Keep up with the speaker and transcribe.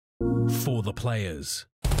For the players.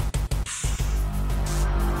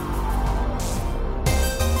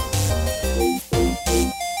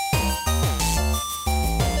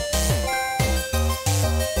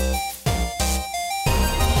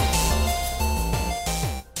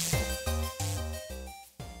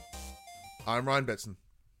 I'm Ryan Betson.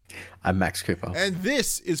 I'm Max Cooper. And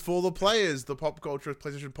this is For the Players, the pop culture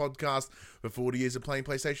PlayStation podcast for 40 years of playing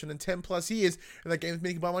PlayStation and 10 plus years. And that game's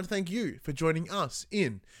meaning, but I want to thank you for joining us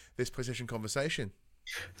in this PlayStation conversation.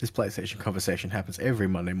 This PlayStation conversation happens every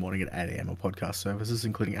Monday morning at 8 a.m. on podcast services,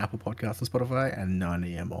 including Apple Podcasts and Spotify, and 9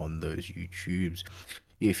 a.m. on those YouTubes.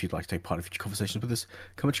 If you'd like to take part in future conversations with us,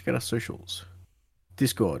 come and check out our socials.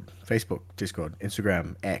 Discord, Facebook, Discord,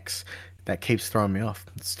 Instagram, X. That keeps throwing me off.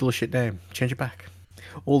 It's still a shit name. Change it back.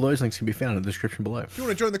 All those links can be found in the description below. If you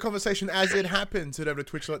want to join the conversation as it happens, head over to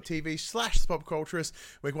twitch.tv/thepopculturist,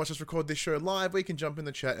 where you can watch us record this show live, where you can jump in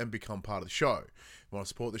the chat and become part of the show. If you want to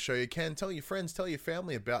support the show, you can. Tell your friends, tell your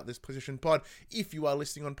family about this PlayStation pod. If you are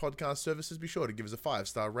listening on podcast services, be sure to give us a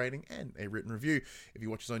 5-star rating and a written review. If you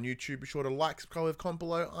watch us on YouTube, be sure to like, subscribe, comment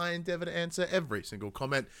below. I endeavor to answer every single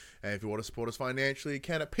comment. And if you want to support us financially, you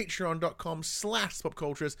can at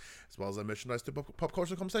patreon.com/thepopculturist, as well as our merchandise to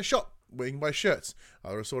popculturist.com/shop, where you can buy shirts,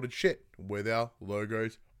 other assorted shit with our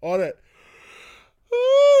logos on it.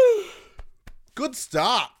 Good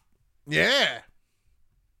start. Yeah.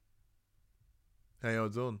 How y'all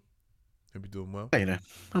doing? Hope you're doing well. You know,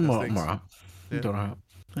 I'm alright. Yeah. I'm doing alright.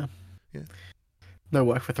 Yeah. No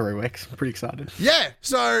work for 3 weeks. I'm pretty excited. Yeah.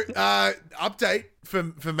 So, update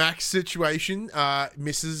for Mac's situation.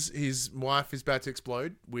 His wife is about to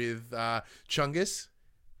explode with Chungus.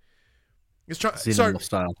 So,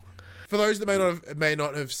 Style. for those that may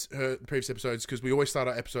not have heard previous episodes, because we always start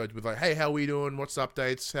our episodes with like, "Hey, how are we doing? What's the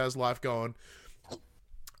updates? How's life going?"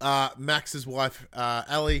 Max's wife,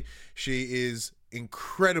 Ali, she is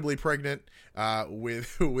incredibly pregnant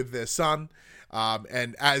with their son,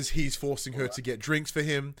 and as he's forcing her to get drinks for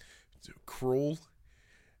him, it's cruel.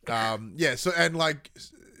 Yeah. So and like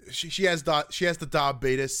she has the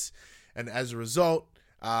diabetes, and as a result,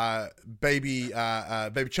 baby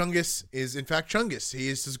Chungus is in fact Chungus. He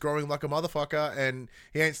is just growing like a motherfucker, and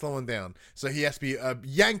he ain't slowing down. So he has to be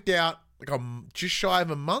yanked out like just shy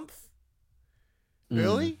of a month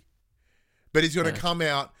early, but he's going to come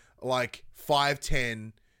out like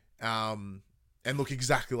 5'10", and look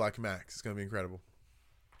exactly like Max. It's going to be incredible.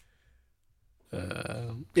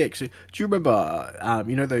 Yeah. So, do you remember?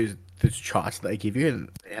 You know those charts that they give you, and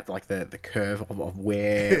they have like the curve of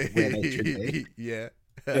where they should be. Yeah.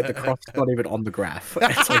 The cross's not even on the graph.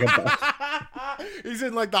 It's like He's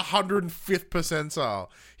in like the 105th percentile.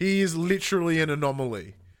 He is literally an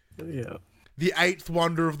anomaly. Yeah. The 8th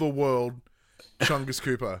wonder of the world, Chungus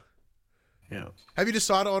Cooper. Yeah. Have you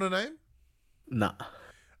decided on a name? Nah.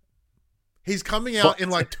 He's coming out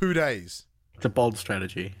in like 2 days. It's a bold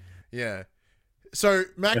strategy. Yeah. So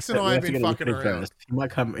Max and I have been fucking around.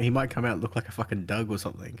 He might come out and look like a fucking Doug or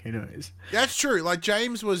something. Who knows? That's true. Like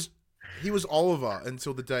James was Oliver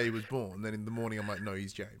until the day he was born. Then in the morning I'm like, no,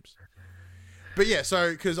 he's James. But yeah,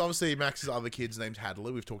 so because obviously Max's other kid's name's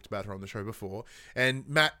Hadley. We've talked about her on the show before. And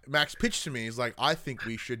Max pitched to me, he's like, I think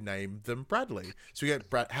we should name them Bradley. So we get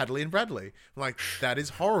Hadley and Bradley. I'm like, that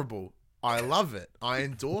is horrible. I love it. I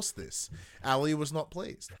endorse this. Ali was not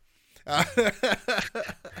pleased. How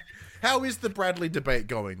is the Bradley debate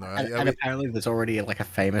going though? And apparently there's already like a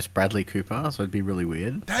famous Bradley Cooper, so it'd be really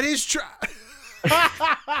weird. That is true.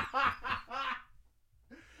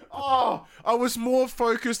 Oh, I was more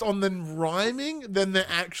focused on them rhyming than there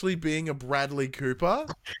actually being a Bradley Cooper.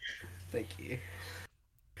 Thank you.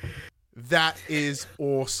 That is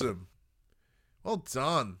awesome. Well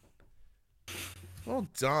done. Well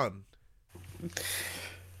done.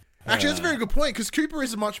 Actually, that's a very good point, because Cooper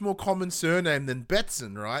is a much more common surname than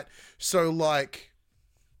Betson, right? So, like,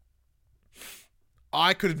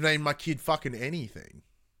 I could have named my kid fucking anything.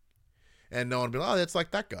 And no one would be like, oh, that's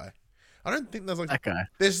like that guy. I don't think there's like... That guy.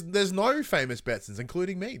 There's no famous Betsons,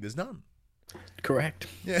 including me. There's none. Correct.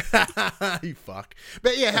 Yeah. You fuck.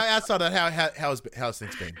 But yeah, outside of that, how's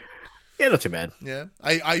things been? Yeah, not too bad. Yeah.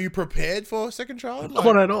 Are you prepared for a second child?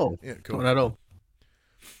 Not at all. Yeah, cool. Not at all.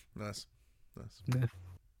 Nice. Yeah.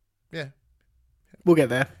 Yeah. We'll get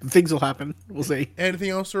there. Things will happen. We'll see.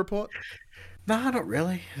 Anything else to report? Nah, not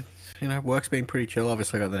really. You know, work's been pretty chill.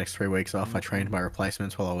 Obviously, I got the next 3 weeks off. I trained my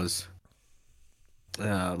replacements while I was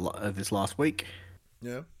this last week.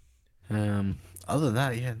 Yeah. Other than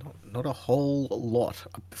that, yeah, not a whole lot.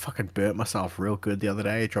 I fucking burnt myself real good the other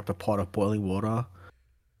day. I dropped a pot of boiling water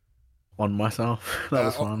on myself. That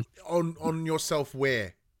was fun. On yourself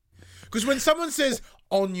where? Because when someone says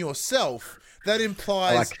on yourself, that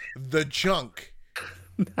implies the junk.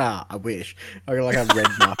 Nah, I wish. I got like a red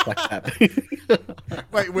mark like that.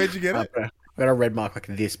 Wait, where'd you get it? I got a red mark like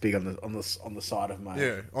this big on the side of my.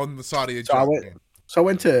 Yeah, on the side of your So junk.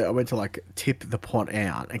 I went to like tip the pot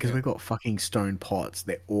out, and because we've got fucking stone pots,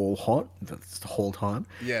 they're all hot. That's the whole time.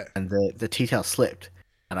 Yeah. And the tea towel slipped,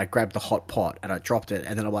 and I grabbed the hot pot and I dropped it,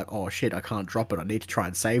 and then I'm like, oh shit, I can't drop it. I need to try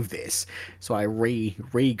and save this. So I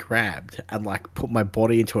re-grabbed and like put my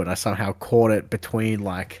body into it. I somehow caught it between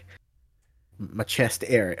like my chest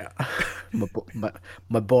area,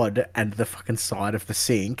 my bod, and the fucking side of the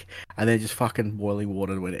sink, and then just fucking boiling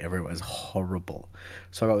water went everywhere. It was horrible.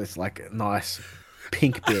 So I got this like nice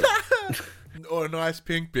pink bit. Oh, a nice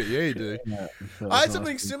pink bit. Yeah, you do. Yeah, I had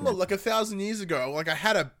something similar like 1,000 years ago. Like I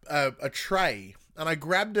had a tray and I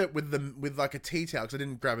grabbed it with like a tea towel because I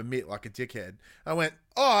didn't grab a mitt like a dickhead. I went,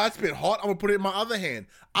 oh, that's a bit hot. I'm gonna put it in my other hand.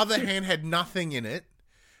 Other hand had nothing in it.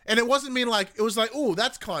 And it wasn't mean like, it was like, oh,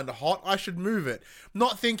 that's kind of hot. I should move it.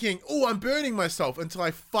 Not thinking, oh, I'm burning myself until I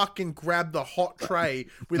fucking grabbed the hot tray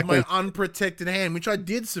with my unprotected hand, which I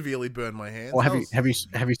did severely burn my hand. Well, have you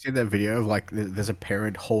seen that video of like there's a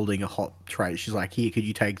parent holding a hot tray? She's like, here, could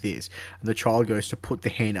you take this? And the child goes to put the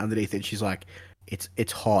hand underneath it. And she's like,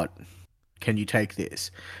 it's hot. Can you take this?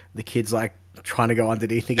 The kid's like trying to go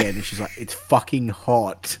underneath again, and she's like, it's fucking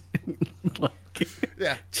hot. Like,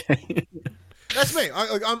 yeah. That's me.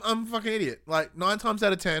 I'm a fucking idiot. Like 9 times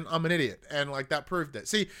out of 10, I'm an idiot, and like that proved it.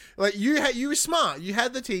 See, like you were smart. You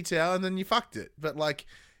had the tea towel, and then you fucked it. But like,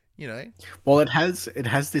 you know. Well, it has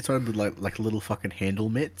its own like little fucking handle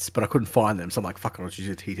mitts, but I couldn't find them, so I'm like, fuck it, I'll just use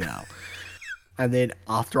a tea towel. And then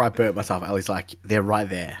after I burnt myself, Ellie's like, they're right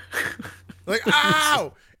there. Like,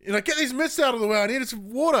 ow! You know, get these mitts out of the way. I needed some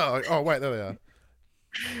water. Like, oh wait, there they are.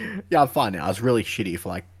 Yeah, I'm fine now. I was really shitty for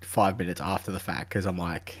like 5 minutes after the fact because I'm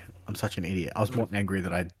like, I'm such an idiot. I was more angry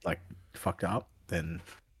that I like fucked up than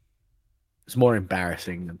it's more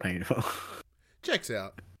embarrassing than painful. Checks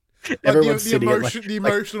out. Everyone's The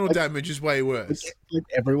emotional damage is way worse. Like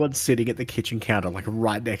everyone's sitting at the kitchen counter, like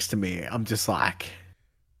right next to me. I'm just like,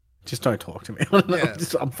 just don't talk to me. Yeah.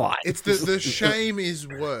 I'm fine. It's the shame is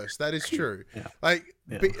worse. That is true. Yeah. Like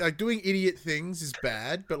doing idiot things is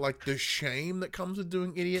bad, but like the shame that comes with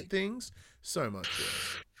doing idiot things, so much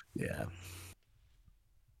worse. Yeah.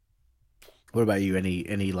 What about you?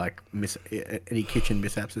 Any like any kitchen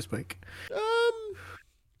mishaps this week?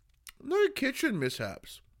 No kitchen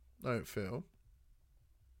mishaps. I don't feel.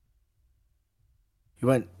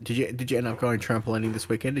 Did you end up going trampolining this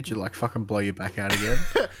weekend? Did you like fucking blow your back out again?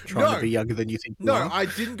 Trying to be younger than you think you are? No, I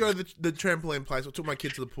didn't go to the trampoline place. I took my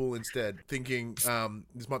kid to the pool instead, thinking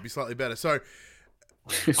this might be slightly better. So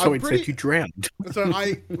instead you drowned. So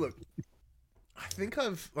I think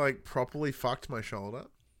I've like properly fucked my shoulder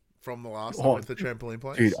from the last time at the trampoline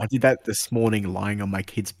place. Dude, I did that this morning lying on my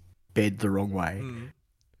kid's bed the wrong way.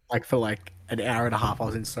 Like for like an hour and a half, I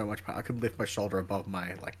was in so much pain. I couldn't lift my shoulder above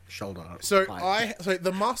my like shoulder. So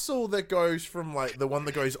the muscle that goes from like the one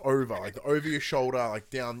that goes over, like over your shoulder, like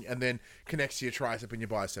down, and then connects to your tricep and your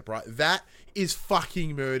bicep, right? That is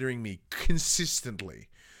fucking murdering me consistently.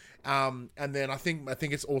 And then I think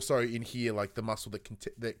it's also in here, like the muscle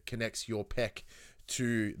that connects your pec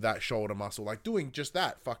to that shoulder muscle, like doing just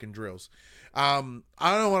that fucking drills. I don't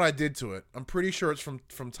know what I did to it. I'm pretty sure it's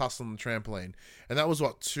from tussling the trampoline, and that was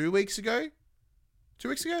what 2 weeks ago. 2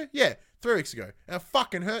 weeks ago? Yeah, 3 weeks ago, and it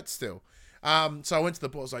fucking hurts still. So I went to the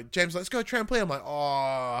pool. I was like, James, let's go trampoline. I'm like,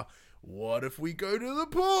 oh, what if we go to the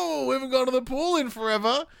pool? We haven't gone to the pool in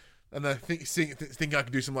forever. And I think I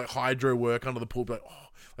could do some like hydro work under the pool, but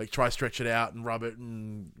like try stretch it out and rub it,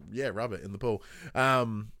 and rub it in the pool.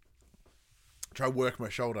 Try work my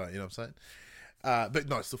shoulder, you know what I'm saying? But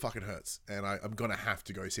no, it still fucking hurts, and I'm gonna have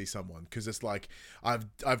to go see someone because it's like I've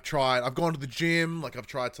gone to the gym, like I've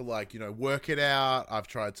tried to like work it out, I've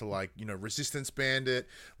tried to like resistance band it,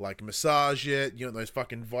 like massage it, those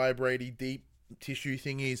fucking vibrating deep tissue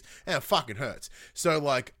thingies, and it fucking hurts. So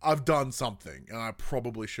like I've done something, and I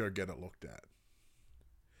probably should get it looked at.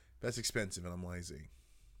 That's expensive, and I'm lazy,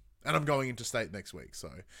 and I'm going interstate next week, so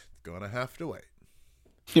gonna have to wait.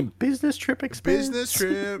 Business trip expense. Business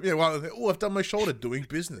trip. Yeah, well, I've done my shoulder doing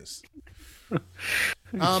business. But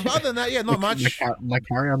other than that, yeah, not much. My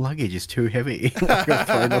carry-on luggage is too heavy. Yeah,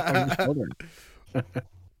 other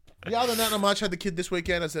than that, not much. Had the kid this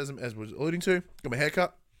weekend, as was alluding to. Got my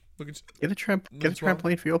haircut. Get a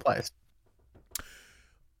trampoline for your place.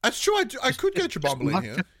 That's true. I could get a trampoline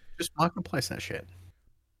here. Just marketplace that shit.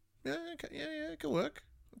 Yeah, okay, yeah, it could work.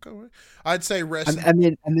 I'd say rest, and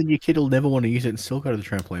then your kid will never want to use it and still go to the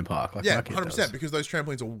trampoline park. Like 100%, because those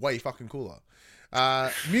trampolines are way fucking cooler.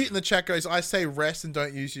 Mute in the chat goes, I say rest and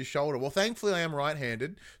don't use your shoulder. Well, thankfully I am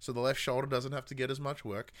right-handed, so the left shoulder doesn't have to get as much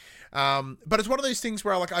work. But it's one of those things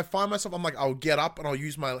where I find myself, I'll get up and I'll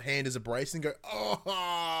use my hand as a brace and go,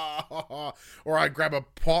 oh, or I grab a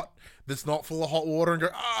pot that's not full of hot water and go,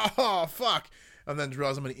 oh, fuck. And then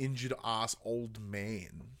realize I'm an injured ass old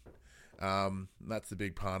man. That's the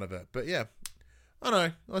big part of it. But yeah, I don't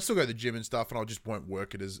know. I still go to the gym and stuff, and I just won't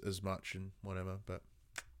work it as much and whatever. But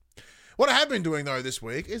what I have been doing, though, this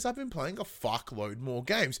week is I've been playing a fuckload more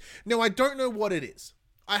games. Now, I don't know what it is.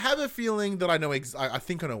 I have a feeling that I know. I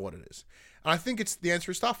think I know what it is. And I think the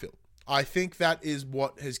answer is Starfield. I think that is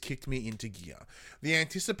what has kicked me into gear. The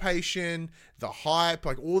anticipation, the hype,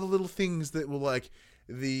 like all the little things that were like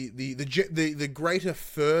the greater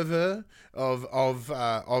fervor of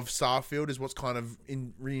Starfield is what's kind of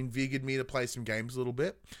reinvigorated me to play some games a little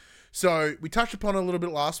bit. So we touched upon it a little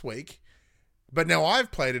bit last week, but now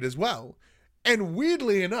I've played it as well. And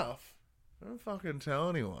weirdly enough, don't fucking tell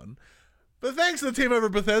anyone, but thanks to the team over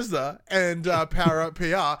at Bethesda and Power Up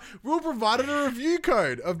PR, we'll provided a review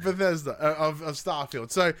code of Bethesda of Starfield.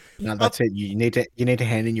 So no, that's it. You need to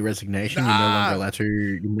hand in your resignation. You're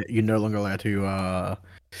no longer allowed to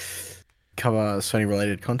cover Sony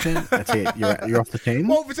related content. That's it. You're off the team.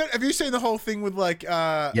 Well, have you seen the whole thing with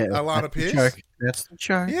Alana Pierce? That's the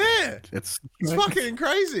joke. Yeah, it's fucking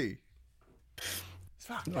crazy.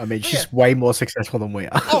 I mean, she's way more successful than we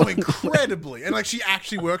are. Oh, incredibly. And she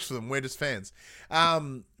actually works for them. We're just fans.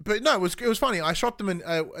 But no, it was funny. I shot them and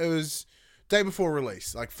it was day before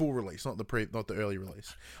release, like full release, not the early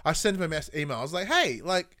release. I sent them a email. I was like, hey,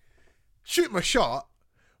 shoot my shot,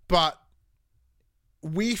 but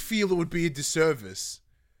we feel it would be a disservice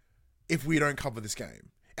if we don't cover this game.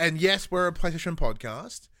 And yes, we're a PlayStation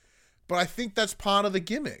podcast, but I think that's part of the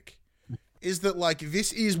gimmick. Is that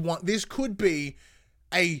this could be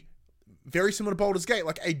a very similar to Baldur's Gate,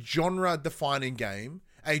 like a genre-defining game,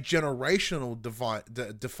 a generational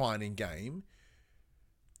defining game.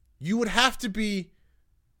 You would have to be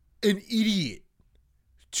an idiot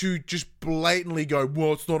to just blatantly go,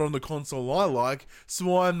 well, it's not on the console I like,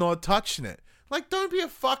 so I'm not touching it. Don't be a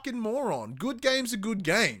fucking moron. Good games are good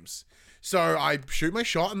games. So I shoot my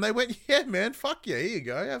shot, and they went, yeah, man, fuck yeah, here you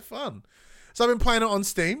go, have fun. So I've been playing it on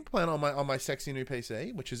Steam, playing it on my sexy new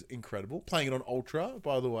PC, which is incredible. Playing it on Ultra,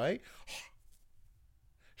 by the way.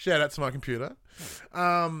 Shout out to my computer.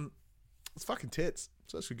 It's fucking tits.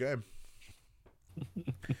 So that's a good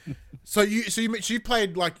game. So you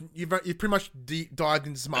played you've pretty much dived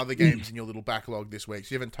into some other games in your little backlog this week.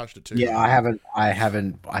 So you haven't touched it too. Yeah, I haven't.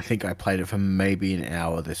 I think I played it for maybe an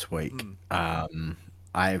hour this week.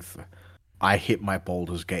 I hit my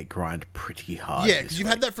Baldur's Gate grind pretty hard. Yeah, because you've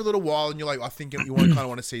had that for a little while, and you're like, I think you kind of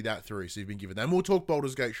want to see that through. So you've been given that. And we'll talk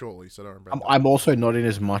Baldur's Gate shortly, so don't remember. I'm also not in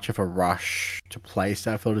as much of a rush to play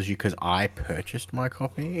Starfield as you, because I purchased my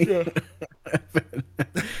copy.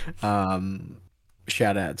 Yeah.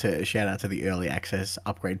 Shout out to the early access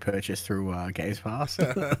upgrade purchase through Games Pass.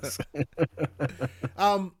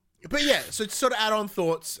 But yeah, so to sort of add on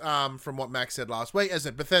thoughts from what Max said last week, as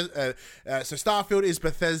a Bethesda, so Starfield is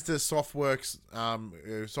Bethesda Softworks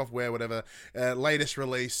software, whatever, latest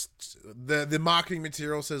release. The marketing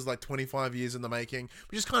material says 25 years in the making,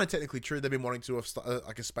 which is kind of technically true. They've been wanting to have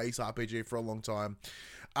a space RPG for a long time.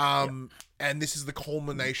 And this is the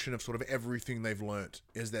culmination of sort of everything they've learnt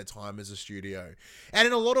as their time as a studio. And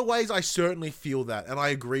in a lot of ways, I certainly feel that, and I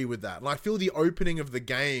agree with that. And I feel the opening of the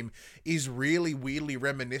game is really weirdly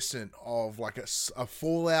reminiscent of a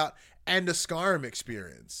Fallout and a Skyrim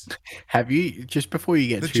experience. Have you, just before you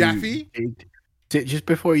get just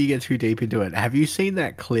before you get too deep into it, have you seen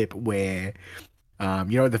that clip where at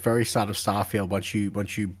the very start of Starfield,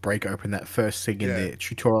 once you break open that first thing in the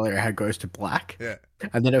tutorial area, how it goes to black,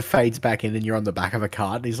 and then it fades back in, and you're on the back of a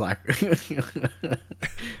cart, and he's like,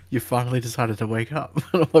 "You finally decided to wake up."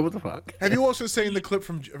 I'm like, what the fuck? Have you also seen the clip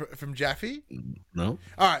from Jaffe? No.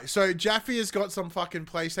 All right, so Jaffe has got some fucking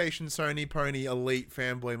PlayStation, Sony, Pony, elite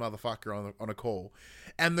fanboy motherfucker on a call,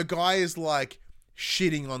 and the guy is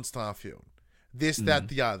shitting on Starfield, this, that,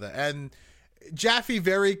 the other, and Jaffe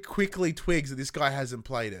very quickly twigs that this guy hasn't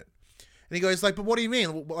played it. And he goes but what do you mean?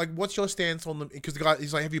 What's your stance on them? Because the guy,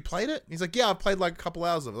 he's like, have you played it? And he's like, yeah, I've played a couple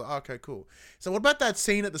hours of it. Oh, okay, cool. So what about that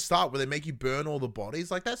scene at the start where they make you burn all the bodies?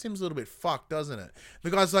 That seems a little bit fucked, doesn't it?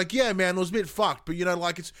 The guy's like, yeah, man, it was a bit fucked, but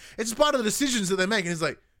it's part of the decisions that they make. And he's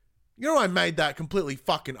like, I made that completely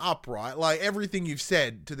fucking up, right? Everything you've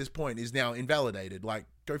said to this point is now invalidated.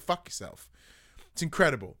 Go fuck yourself. It's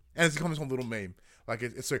incredible. And it's a comment on little meme.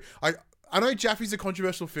 I know Jaffe's a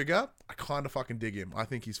controversial figure. I kind of fucking dig him. I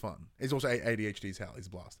think he's fun. He's also ADHD's hell. He's a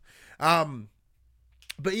blast.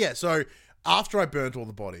 But yeah, so after I burnt all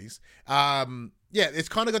the bodies, it's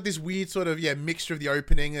kind of got this weird sort of mixture of the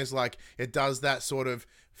opening as like it does that sort of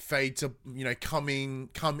fade to come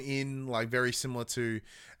in like very similar to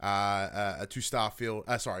Starfield,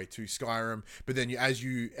 to Skyrim, but then as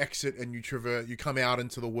you exit and you traverse, you come out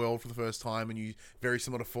into the world for the first time, and you very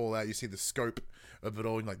similar to Fallout, you see the scope of it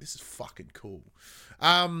all, and you're like, this is fucking cool.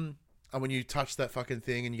 And when you touch that fucking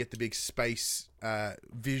thing and you get the big space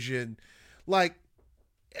vision, like,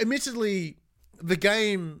 admittedly, the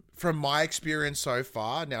game, from my experience so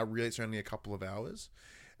far, now really it's only a couple of hours,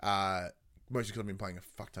 mostly because I've been playing a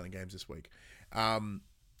fuck ton of games this week,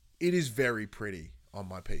 it is very pretty on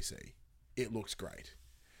my PC. It looks great.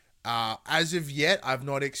 As of yet, I've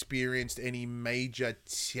not experienced any major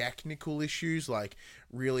technical issues, like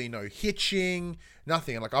really no hitching,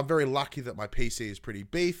 nothing. And like, I'm very lucky that my PC is pretty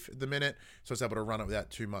beef at the minute, so it's able to run it without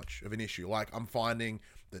too much of an issue. Like, I'm finding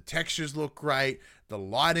the textures look great, the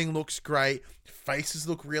lighting looks great, faces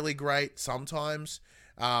look really great sometimes.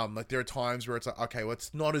 Like, there are times where it's like, okay, well,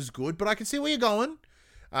 it's not as good, but I can see where you're going.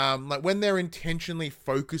 Like, when they're intentionally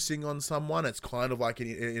focusing on someone, it's kind of like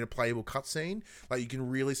in a playable cutscene. Like, you can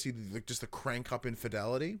really see just the crank up in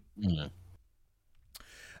fidelity. Mm.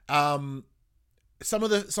 Some of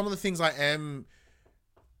the things I am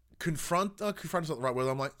confront is not the right word.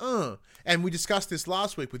 I'm like, and we discussed this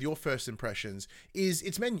last week with your first impressions.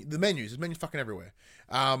 There's menus fucking everywhere.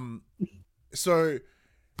 So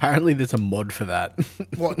apparently there's a mod for that.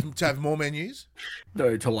 What, to have more menus?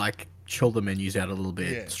 No, to like chill the menus out a little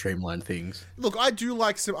bit, streamline things. Look, I do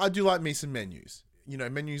like me some menus.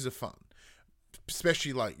 Menus are fun,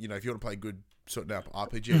 especially like if you want to play good sort of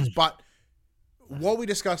RPGs. But what we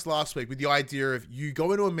discussed last week with the idea of you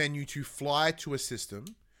go into a menu to fly to a system,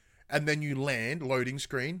 and then you land, loading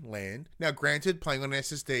screen, land. Now, granted, playing on an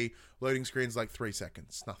SSD, loading screen's like 3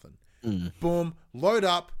 seconds, nothing. Boom, load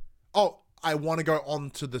up. Oh, I want to go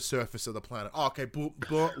onto the surface of the planet. Oh, okay, boom,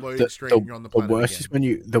 loading screen, you're on the planet. The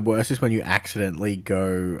worst is when you accidentally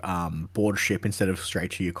go board ship instead of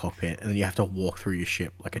straight to your cockpit, and then you have to walk through your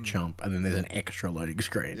ship like a chump, and then there's an extra loading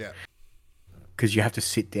screen. Yeah. Because you have to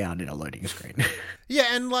sit down in a loading screen.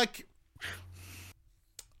 Yeah, and like,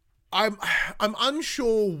 I'm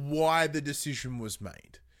unsure why the decision was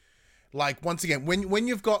made. Like, once again, when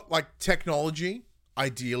you've got like technology,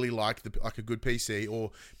 ideally like a good PC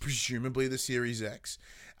or presumably the Series X,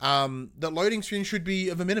 the loading screen should be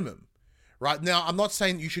of a minimum. Right now, I'm not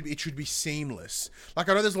saying it should be seamless. Like,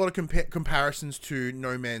 I know there's a lot of comparisons to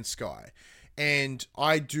No Man's Sky, and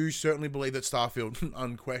I do certainly believe that Starfield,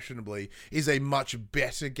 unquestionably, is a much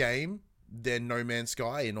better game than No Man's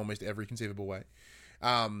Sky in almost every conceivable way.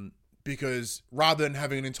 Because rather than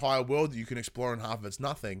having an entire world that you can explore and half of it's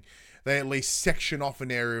nothing, they at least section off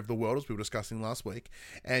an area of the world, as we were discussing last week,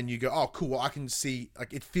 and you go, oh, cool, well, I can see,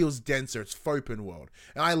 like, it feels denser, it's open world.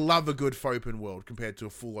 And I love a good open world compared to a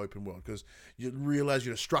full open world, because you realize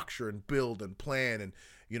you have to structure and build and plan, and,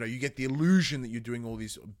 you get the illusion that you're doing all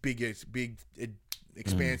these big,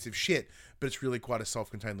 expansive shit, but it's really quite a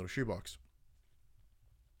self-contained little shoebox.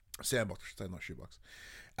 Sandbox, I should say, not shoebox.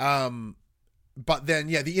 But then,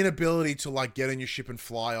 the inability to like get in your ship and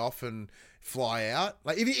fly off and fly out,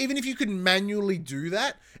 like even if you could manually do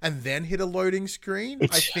that and then hit a loading screen,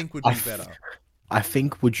 I think would be better. I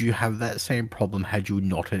think, would you have that same problem had you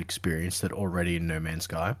not experienced it already in No Man's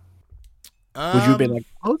Sky? Would you have been like,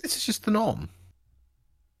 oh, this is just the norm?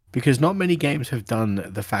 Because not many games have done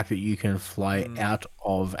the fact that you can fly out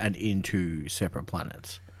of and into separate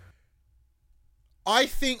planets. I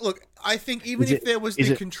think even if there was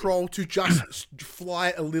the control to just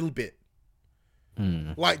fly a little bit,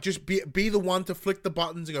 like just be the one to flick the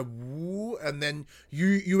buttons and go woo, and then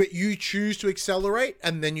you choose to accelerate,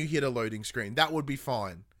 and then you hit a loading screen, that would be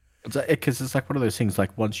fine. Because it's like one of those things.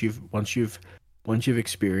 Like once you've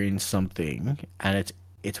experienced something and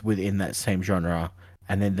it's within that same genre,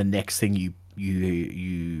 and then the next thing you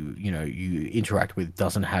interact with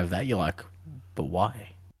doesn't have that, you're like, but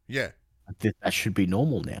why? Yeah. That should be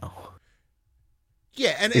normal now.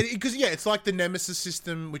 Yeah, and because it's like the Nemesis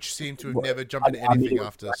system, which seemed to have never jumped into anything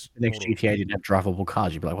after. The next GTA didn't have drivable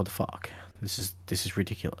cars. You'd be like, what the fuck? This is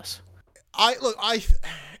ridiculous.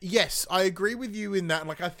 Yes, I agree with you in that.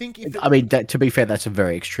 Like, I think to be fair, that's a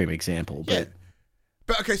very extreme example. Yeah.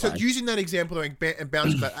 But okay, so using that example and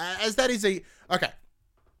bouncing back, as that is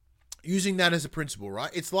using that as a principle, right?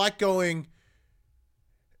 It's like going,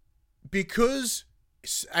 because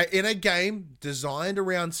in a game designed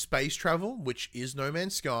around space travel, which is No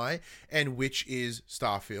Man's Sky and which is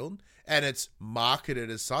Starfield, and it's marketed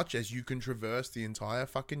as such, as you can traverse the entire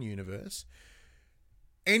fucking universe,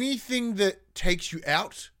 anything that takes you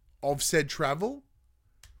out of said travel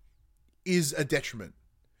is a detriment.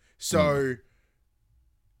 So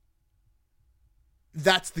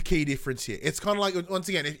that's the key difference here. It's kind of like, once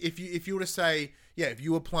again, if you were to say, if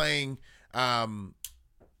you were playing, I'm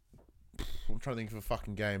trying to think of a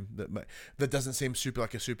fucking game that doesn't seem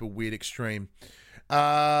like a super weird extreme.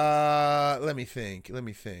 Let me think.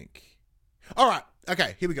 All right.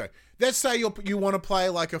 Okay, here we go. Let's say you want to play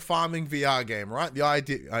like a farming VR game, right? The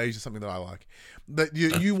idea is something that I like. That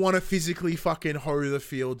you want to physically fucking hoe the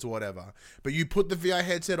fields or whatever, but you put the VR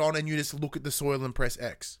headset on and you just look at the soil and press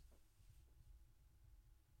X.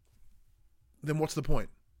 Then what's the point?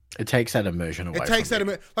 It takes that immersion away.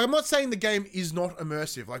 Like, I'm not saying the game is not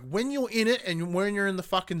immersive. Like, when you're in it and when you're in the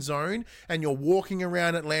fucking zone and you're walking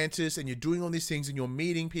around Atlantis and you're doing all these things and you're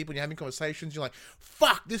meeting people and you're having conversations, you're like,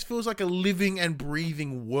 fuck, this feels like a living and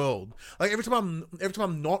breathing world. Like, every time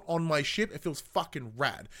I'm not on my ship, it feels fucking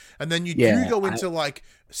rad. And then you do go into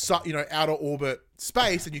outer orbit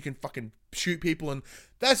space and you can fucking shoot people, and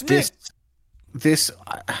that's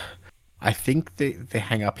I think the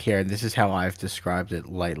hang up here, and this is how I've described it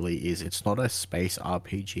lately, is it's not a space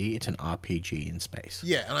RPG, it's an RPG in space.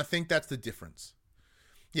 Yeah, and I think that's the difference.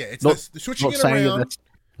 Yeah, it's the switching it around.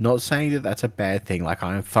 Not saying that that's a bad thing. Like,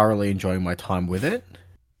 I'm thoroughly enjoying my time with it,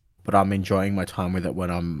 but I'm enjoying my time with it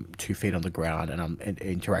when I'm 2 feet on the ground and I'm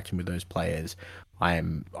interacting with those players.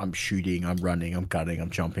 I'm shooting, I'm running, I'm gunning,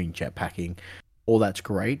 I'm jumping, jetpacking. All that's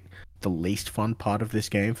great. The least fun part of this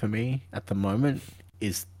game for me at the moment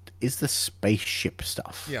is the spaceship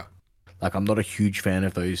stuff. Yeah. Like, I'm not a huge fan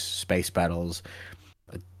of those space battles.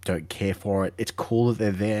 I don't care for it. It's cool that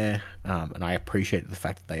they're there, and I appreciate the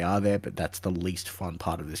fact that they are there, but that's the least fun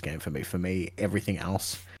part of this game for me. For me, everything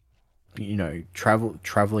else,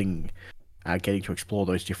 traveling, getting to explore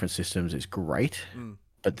those different systems is great,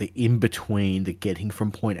 but the in-between, the getting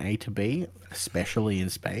from point A to B, especially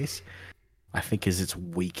in space, I think is its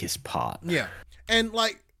weakest part. Yeah. And,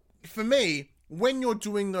 like, for me, when you're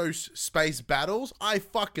doing those space battles, I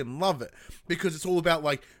fucking love it, because it's all about,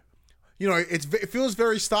 like, it feels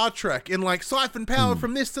very Star Trek, and like siphon power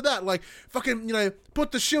from this to that, like fucking,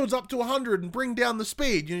 put the shields up to 100 and bring down the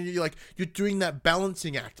speed. You're doing that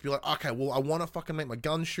balancing act to be like, okay, well, I want to fucking make my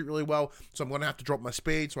guns shoot really well, so I'm going to have to drop my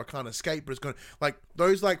speed so I can't escape, but it's going to, like,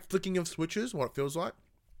 those like flicking of switches, what it feels like,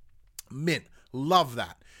 mint, love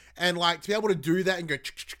that. And, like, to be able to do that and go,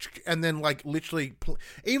 and then, like, literally,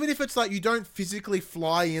 even if it's, like, you don't physically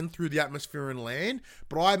fly in through the atmosphere and land,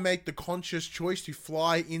 but I make the conscious choice to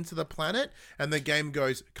fly into the planet, and the game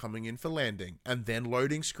goes, coming in for landing, and then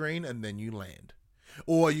loading screen, and then you land.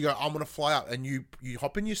 Or you go, I'm going to fly up, and you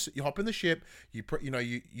hop in the ship,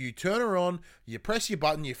 you turn her on, you press your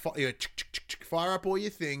button, you fire up all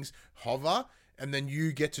your things, hover, and then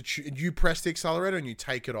you get to you press the accelerator and you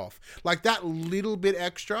take it off. Like, that little bit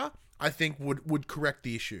extra, I think would correct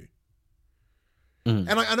the issue. And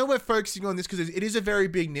I know we're focusing on this because it is a very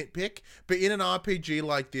big nitpick, but in an RPG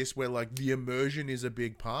like this, where like the immersion is a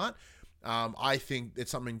big part, I think it's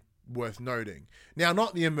something worth noting. Now,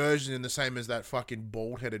 not the immersion in the same as that fucking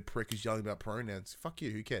bald-headed prick who's yelling about pronouns. Fuck you,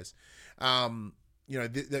 who cares?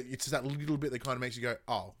 It's that little bit that kind of makes you go,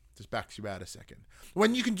 oh, just backs you out a second.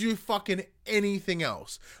 When you can do fucking anything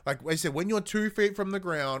else. Like I said, when you're 2 feet from the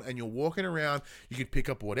ground and you're walking around, you can pick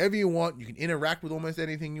up whatever you want. You can interact with almost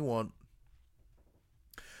anything you want.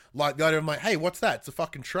 Like the idea of, like, hey, what's that? It's a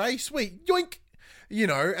fucking tray? Sweet. Yoink!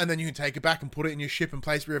 And then you can take it back and put it in your ship and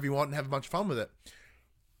place wherever you want and have a bunch of fun with it.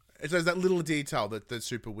 It's that little detail that's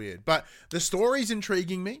super weird. But the story's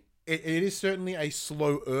intriguing me. It is certainly a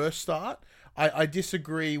slower start. I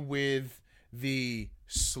disagree with the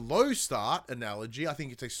slow start analogy. I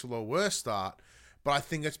think it's a slower start, but I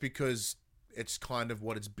think that's because it's kind of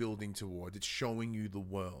what it's building towards. It's showing you the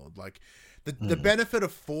world. Like, the benefit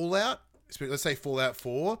of Fallout, let's say Fallout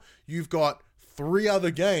 4, you've got 3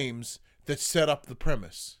 other games that set up the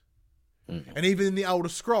premise. And even in the Elder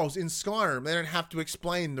Scrolls, in Skyrim, they don't have to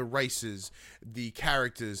explain the races, the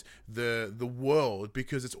characters, the world,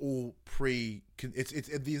 because it's all the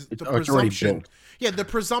presumption. Yeah, the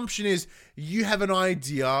presumption is you have an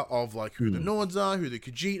idea of like who the Nords are, who the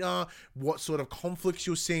Khajiit are, what sort of conflicts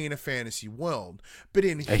you'll see in a fantasy world. But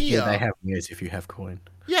in here, they have wares if you have coin.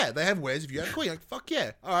 Yeah, they have wares if you have coin. Like, fuck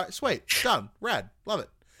yeah, all right, sweet, done, rad, love it.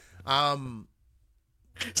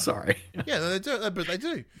 Sorry. Yeah, they do, but they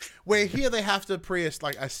do. Where here they have to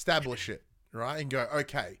establish it, right, and go,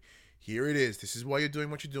 okay, here it is. This is why you're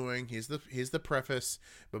doing what you're doing. Here's the preface.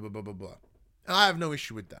 Blah blah blah blah blah. And I have no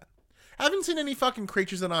issue with that. I haven't seen any fucking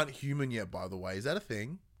creatures that aren't human yet. By the way, is that a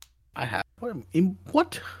thing? I have. In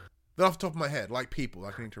what? That off the top of my head, like people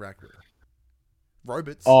I can interact with.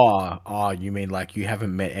 robots. You mean like you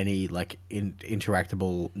haven't met any like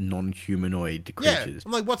interactable non-humanoid Yeah, creatures?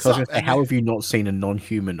 I'm like, what's 'Cause I was up? gonna say, how have you not seen a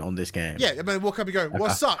non-human on this game? Yeah, I mean, walk up and go,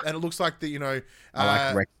 what's up? And it looks like I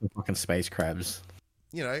like wreck the fucking space crabs.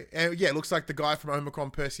 It looks like the guy from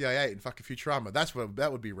Omicron Persei 8 and fucking Futurama.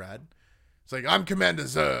 That would be rad. It's like, I'm Commander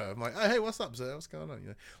Zer. I'm like, oh, hey, what's up, Zer? What's going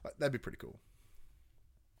on? Like, that'd be pretty cool.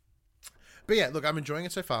 But yeah, look, I'm enjoying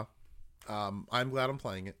it so far. I'm glad I'm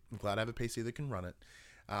playing it. I'm glad I have a PC that can run it.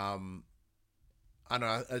 I don't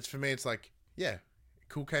know. For me, it's like, yeah,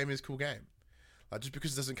 cool game is cool game. Like, just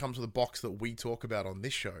because it doesn't come to the box that we talk about on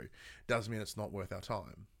this show doesn't mean it's not worth our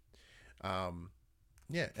time.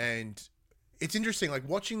 Yeah, and it's interesting, like,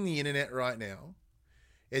 watching the internet right now,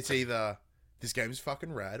 it's either this game is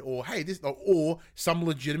fucking rad, or hey, or some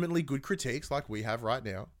legitimately good critiques like we have right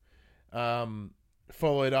now,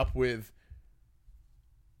 followed up with,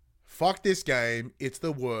 fuck this game, it's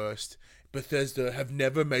the worst. Bethesda have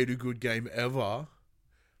never made a good game ever.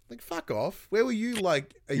 Like, fuck off. Where were you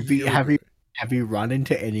like a year ago? Have you run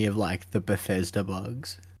into any of like the Bethesda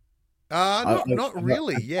bugs? Not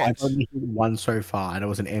really yet. I've only hit one so far, and it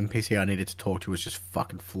was an NPC I needed to talk to was just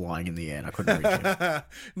fucking flying in the air, and I couldn't reach him.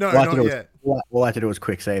 No, not yet. All I had to do was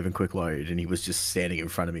quick save and quick load, and he was just standing in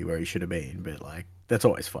front of me where he should have been. But like, that's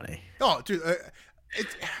always funny. Oh, dude,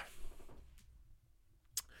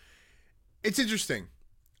 it's interesting.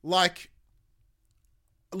 Like,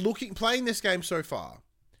 playing this game so far,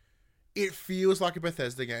 it feels like a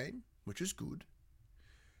Bethesda game, which is good.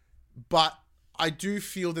 But I do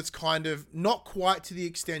feel that's kind of not quite to the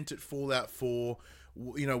extent that Fallout 4,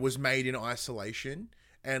 was made in isolation.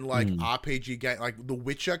 And like RPG game, like The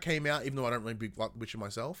Witcher came out, even though I don't really like The Witcher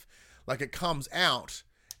myself. Like, it comes out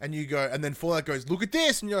and you go, and then Fallout goes, look at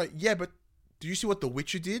this. And you're like, yeah, but do you see what The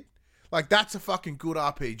Witcher did? Like, that's a fucking good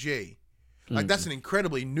RPG. Like, that's an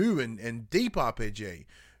incredibly new and deep RPG.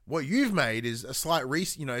 What you've made is a slight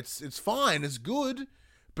it's fine, it's good,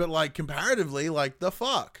 but like comparatively, like the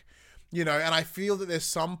fuck, and I feel that there's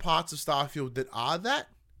some parts of Starfield that are that.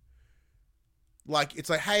 Like, it's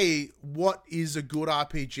like, hey, what is a good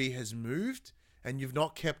RPG has moved and you've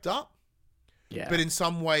not kept up. Yeah. But in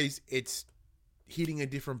some ways, it's hitting a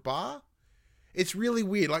different bar. It's really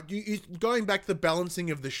weird. Like, you going back to the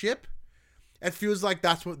balancing of the ship, it feels like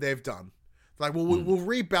that's what they've done. Like, we'll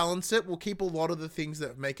rebalance it. We'll keep a lot of the things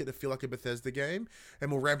that make it to feel like a Bethesda game,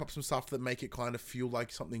 and we'll ramp up some stuff that make it kind of feel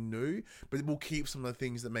like something new. But we'll keep some of the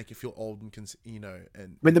things that make it feel old and And I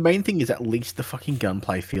mean, the main thing is at least the fucking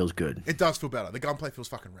gunplay feels good. It does feel better. The gunplay feels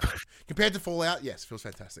fucking rad. Compared to Fallout, yes, feels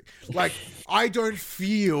fantastic. Like, I don't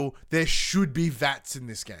feel there should be VATS in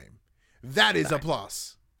this game. That is a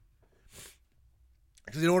plus.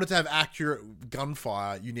 Because in order to have accurate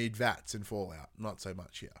gunfire, you need VATS in Fallout. Not so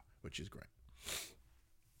much here, which is great.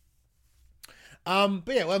 But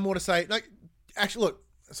yeah, one more to say. Like, actually, look.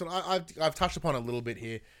 So I've touched upon it a little bit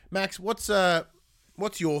here. Max, what's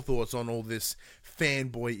your thoughts on all this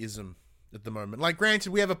fanboyism at the moment? Like,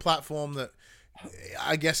 granted, we have a platform that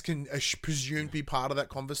I guess can presume to be part of that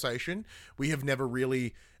conversation. We have never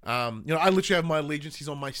really, I literally have my allegiances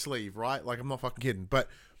on my sleeve, right? Like, I'm not fucking kidding. But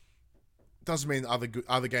doesn't mean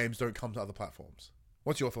other games don't come to other platforms.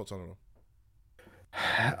 What's your thoughts on it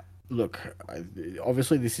all? Look,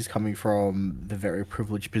 obviously this is coming from the very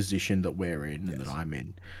privileged position that we're in and that I'm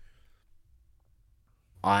in.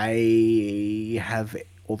 I have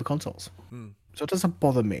all the consoles. So it doesn't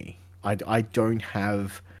bother me. I don't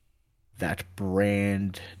have that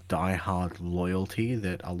brand diehard loyalty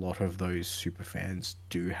that a lot of those super fans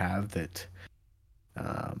do have that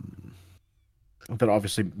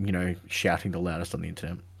obviously, shouting the loudest on the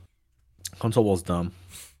internet. Console was dumb.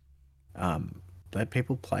 Let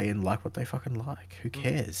people play and like what they fucking like. Who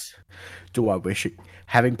cares? Do I wish it?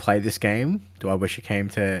 Having played this game, do I wish it came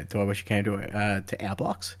to our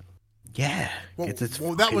box? Yeah. Well,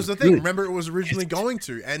 that was the thing. Remember, it was originally going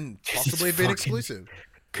to, and possibly have been exclusive.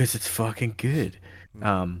 Because it's fucking good.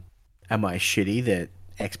 Am I shitty that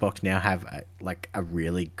Xbox now have a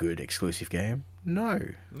really good exclusive game? No.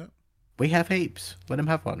 We have heaps. Let them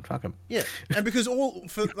have one. Fuck them. Yeah, and because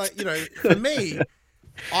for me,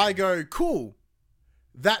 I go, cool.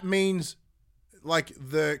 That means, like,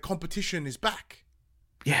 the competition is back.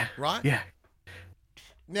 Yeah. Right? Yeah.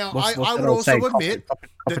 Now, I would also admit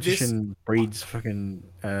competition breeds fucking.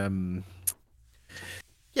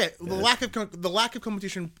 Yeah, the lack of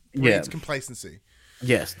competition breeds complacency.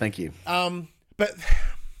 Yes, thank you. But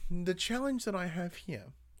the challenge that I have here,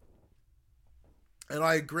 and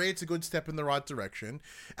I agree it's a good step in the right direction,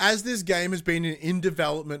 as this game has been in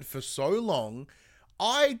development for so long,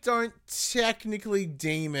 I don't technically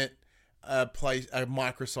deem it a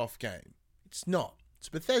Microsoft game. It's not. It's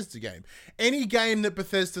a Bethesda game. Any game that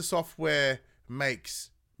Bethesda software makes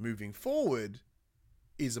moving forward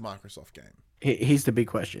is a Microsoft game. Here's the big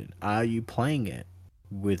question. Are you playing it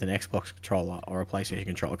with an Xbox controller or a PlayStation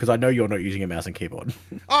controller? Because I know you're not using a mouse and keyboard.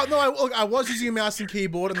 Oh, no, I was using a mouse and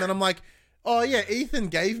keyboard, and then I'm like, oh, yeah, Ethan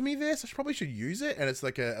gave me this. I probably should use it. And it's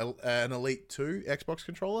like an Elite 2 Xbox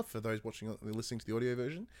controller for those listening to the audio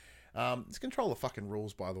version. This controller fucking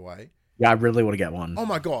rules, by the way. Yeah, I really want to get one. Oh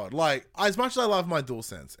my god! Like, as much as I love my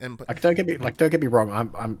DualSense, and don't get me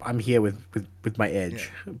wrong. I'm here with my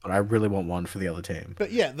Edge, but I really want one for the other team.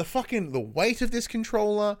 But yeah, the weight of this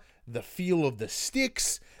controller, the feel of the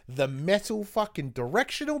sticks, the metal fuclike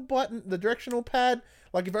directional button, the directional pad.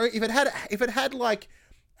 Like if it had like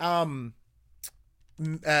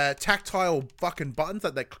tactile fucking buttons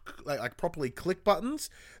like properly click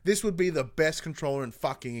buttons, this would be the best controller in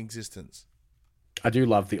fucking existence. I do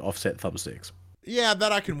love the offset thumbsticks. Yeah,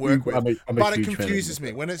 that I can work with. But it confuses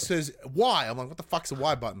me. When it says Y, I'm like, what the fuck's a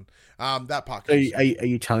Y button? That part. Are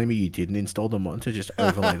you telling me you didn't install the mod to just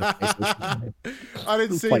overlay the PlayStation? I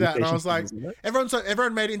didn't see that, and I was like,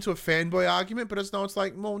 everyone made it into a fanboy argument, but it's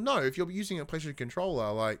like, well, no, if you're using a PlayStation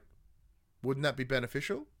controller, like, wouldn't that be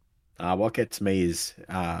beneficial? What gets me is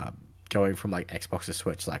going from like Xbox to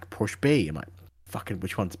Switch, like push B. I'm like, fucking,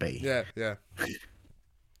 which one's B? Yeah,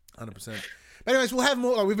 100%. But anyways, we'll have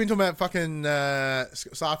more. Like, we've been talking about fucking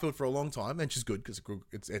Starfield for a long time, which is good because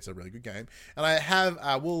it's a really good game. And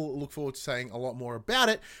I will look forward to saying a lot more about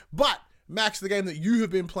it. But Max, the game that you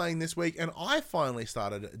have been playing this week, and I finally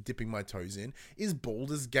started dipping my toes in, is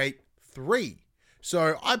Baldur's Gate 3.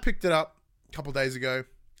 So I picked it up a couple of days ago,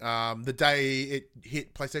 the day it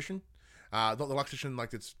hit PlayStation. Not the Lux edition,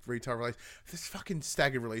 like its retail release. This fucking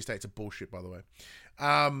staggered release date's a bullshit, by the way.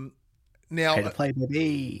 Now, pay to play,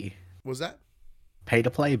 baby. Was that? Pay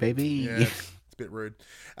to play, baby. Yeah, it's a bit rude.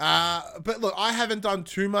 But look, I haven't done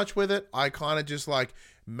too much with it. I kind of just like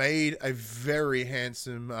made a very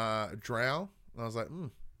handsome drow. I was like,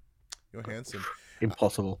 you're handsome.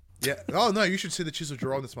 Impossible. Yeah. Oh no, you should see the chisel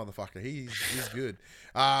draw on this motherfucker. He's good.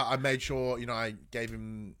 I made sure, I gave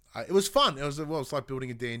him. It was fun. It was like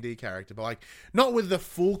building a D&D character, but like not with the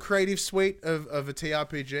full creative suite of a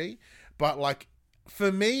TRPG, but like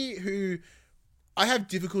for me, who I have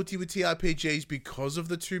difficulty with TRPGs because of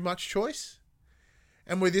the too much choice.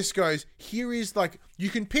 And where this goes, here is like, you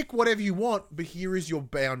can pick whatever you want, but here is your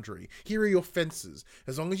boundary. Here are your fences.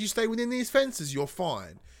 As long as you stay within these fences, you're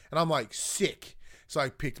fine. And I'm like, sick. So I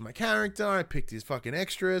picked my character, I picked his fucking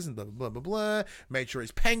extras and blah, blah, blah, blah. Made sure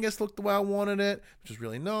his Pengus looked the way I wanted it, which was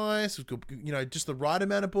really nice. It was good, just the right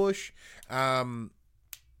amount of bush. That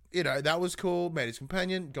was cool. Made his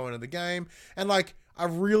companion, go into the game. And like,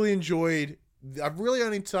 I've really only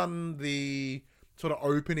done the sort of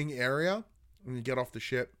opening area when you get off the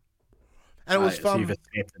ship. And it was fun. So you've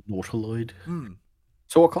escaped the Nautiloid.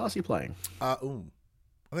 So what class are you playing? I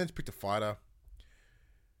just picked a fighter.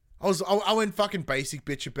 I went fucking basic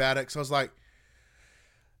bitch about it because I was like,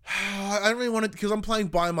 I don't really want to, because I'm playing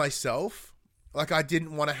by myself. Like, I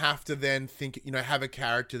didn't want to have to then think, have a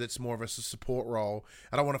character that's more of a support role.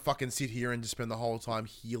 I don't want to fucking sit here and just spend the whole time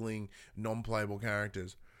healing non-playable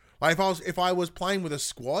characters. Like, if I was playing with a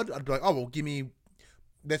squad, I'd be like, oh, well,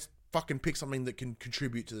 let's fucking pick something that can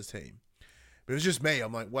contribute to the team. But if it's just me,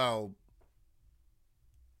 I'm like, well,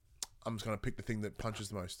 I'm just going to pick the thing that punches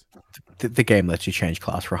the most. The game lets you change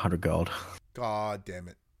class for 100 gold. God damn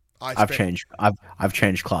it. I've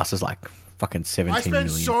changed classes like fucking 17 million. I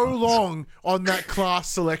spent so long on that class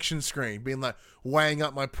selection screen, being like, weighing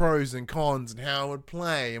up my pros and cons and how I would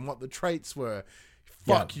play and what the traits were.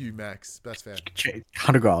 Fuck you, Max. That's fair.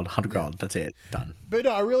 100 gold. That's it. Done. But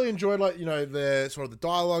no, I really enjoyed the sort of the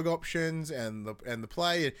dialogue options and the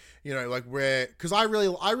play. Because I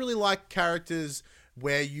really like characters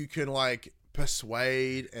where you can like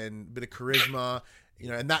persuade and a bit of charisma,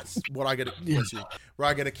 and that's what I get. Where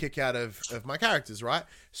I get a kick out of my characters, right?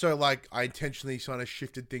 So like I intentionally kind of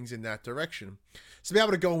shifted things in that direction. So be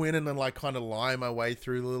able to go in and then like kind of lie my way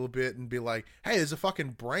through a little bit and be like, hey, there's a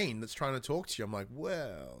fucking brain that's trying to talk to you. I'm like,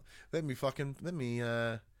 well, let me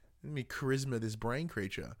charisma this brain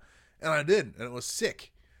creature. And I did, and it was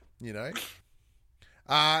sick,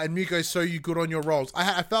 And Miko, so you good on your rolls.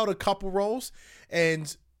 I failed a couple rolls,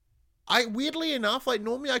 and I, weirdly enough, like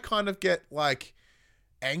normally I kind of get like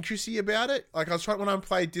anxiousy about it. Like I was trying when I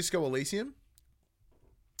played Disco Elysium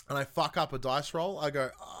and I fuck up a dice roll, I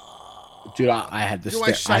go, dude, I had this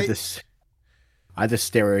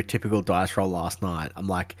stereotypical dice roll last night. I'm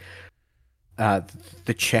like,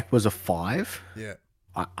 the check was a 5. Yeah.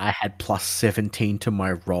 I had plus 17 to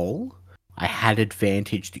my roll, I had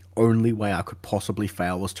advantage. The only way I could possibly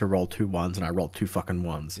fail was to roll 2 ones, and I rolled 2 fucking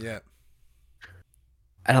ones. Yeah.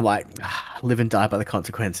 And I'm like, live and die by the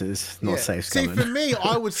consequences, not Yeah. safe See, scumming. for me,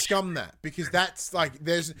 I would scum that because that's like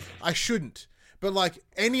I shouldn't. But like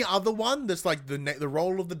any other one that's like the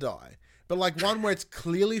roll of the die, but like one where it's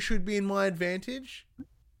clearly should be in my advantage,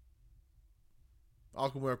 I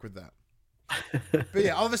can work with that. But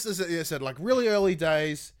yeah, obviously, as I said, like really early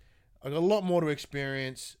days, I got a lot more to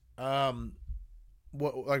experience. Where?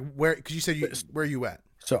 Because you said where are you at?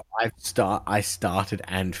 So I started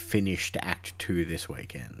and finished Act 2 this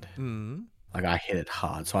weekend. Mm. Like I hit it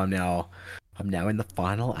hard. So I'm now in the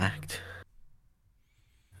final act.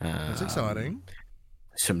 That's exciting.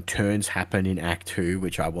 Some turns happen in Act 2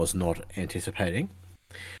 which I was not anticipating.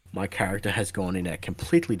 My character has gone in a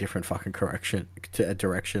completely different fucking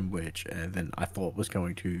direction which than I thought was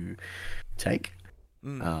going to take.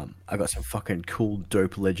 I got some fucking cool,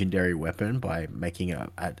 dope, legendary weapon by making a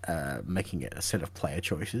set of player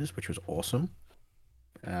choices, which was awesome.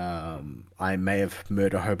 I may have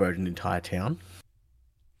murder hoboed an entire town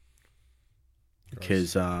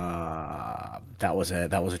because that was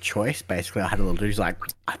a choice. Basically, I had a little dude who's like,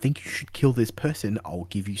 "I think you should kill this person. I'll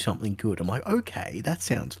give you something good." I'm like, "Okay, that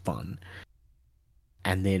sounds fun."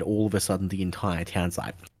 And then all of a sudden, the entire town's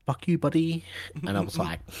like, "Fuck you, buddy," and I was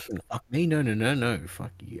like, "Fuck me, no,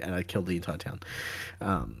 fuck you," and I killed the entire town.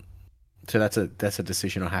 So that's a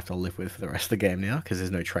decision I have to live with for the rest of the game now because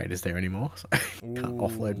there's no traders there anymore, so I can't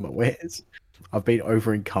offload my wares. I've been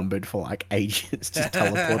over encumbered for like ages, just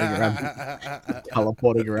teleporting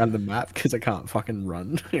around the map because I can't fucking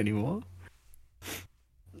run anymore.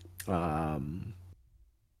 I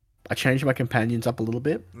changed my companions up a little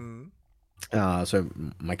bit. So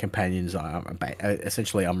my companions are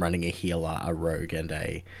essentially I'm running a healer, a rogue, and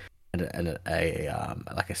a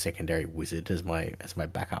like a secondary wizard as my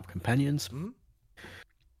backup companions.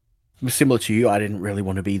 Similar to you, I didn't really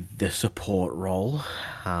want to be the support role,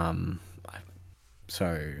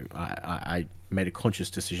 so I made a conscious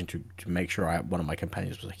decision to make sure one of my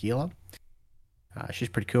companions was a healer. She's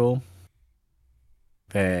pretty cool.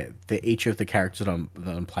 They're each of the characters that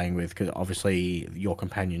I'm playing with, because obviously your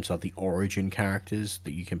companions are the origin characters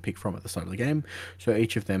that you can pick from at the start of the game. So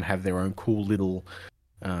each of them have their own cool little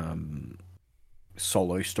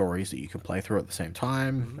solo stories that you can play through at the same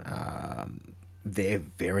time. They're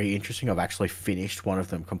very interesting. I've actually finished one of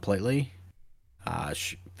them completely.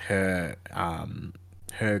 Her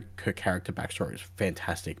character backstory is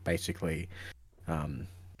fantastic. Basically,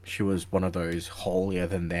 she was one of those holier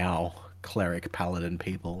than thou cleric paladin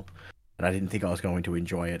people, and I didn't think I was going to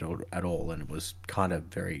enjoy it at all, and it was kind of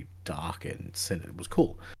very dark and it was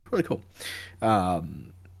cool, really cool.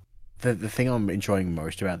 The thing I'm enjoying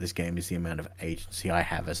most about this game is the amount of agency I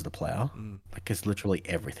have as the player, because literally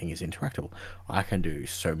everything is interactable. I can do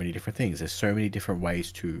so many different things. There's so many different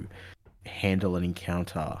ways to handle an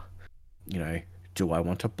encounter. Do I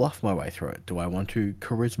want to bluff my way through it? Do I want to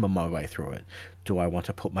charisma my way through it? Do I want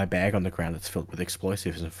to put my bag on the ground that's filled with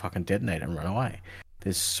explosives and fucking detonate and run away?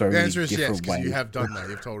 There's so many different ways. You have done that.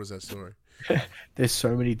 You've told us that story. There's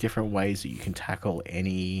so many different ways that you can tackle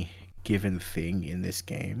any given thing in this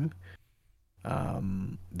game.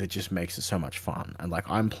 That just makes it so much fun. And like,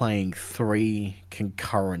 I'm playing 3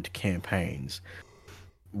 concurrent campaigns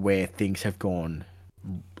where things have gone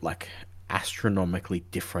like astronomically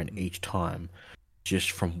different each time,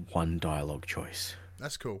 just from one dialogue choice.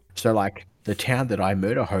 That's cool. So like the town that I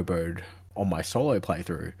murder hoboed on my solo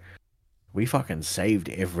playthrough, we fucking saved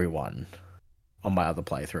everyone on my other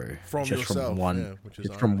playthrough from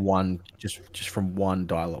one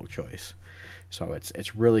dialogue choice. So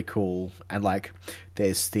it's really cool, and like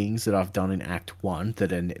there's things that I've done in Act 1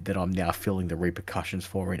 that I'm now feeling the repercussions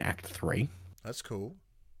for in Act 3. That's cool.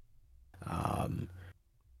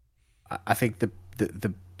 I think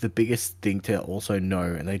the biggest thing to also know,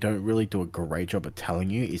 and they don't really do a great job of telling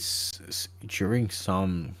you, is during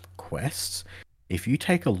some quests, if you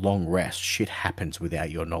take a long rest, shit happens without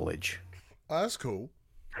your knowledge. Oh, that's cool.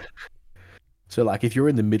 So like if you're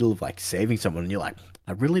in the middle of like saving someone and you're like,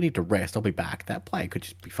 I really need to rest, I'll be back, that player could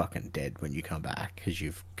just be fucking dead when you come back because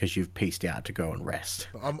you've pieced out to go and rest.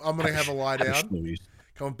 I'm gonna have a lie down.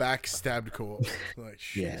 Come back, stabbed corpse. Like,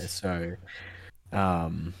 shit. Yeah, so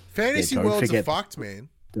fantasy worlds are fucked, man.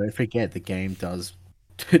 Don't forget the game does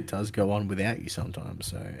go on without you sometimes,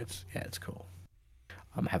 so it's cool.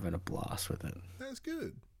 I'm having a blast with it. That's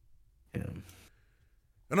good. Yeah.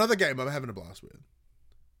 Another game I'm having a blast with.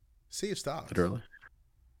 Sea of Stars. Literally.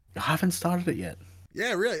 I haven't started it yet.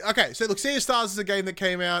 Yeah, really? Okay, so look, Sea of Stars is a game that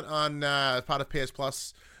came out on part of PS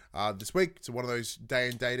Plus this week. It's one of those day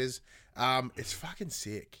and daters. It's fucking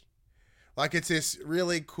sick. Like, it's this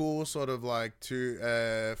really cool sort of like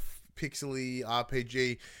pixely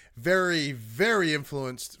RPG, very, very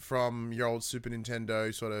influenced from your old Super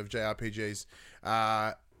Nintendo sort of JRPGs.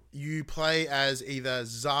 You play as either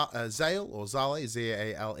Zale or Zale,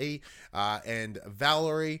 Zale, and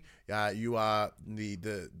Valerie. You are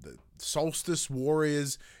the solstice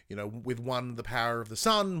warriors, you know, with one the power of the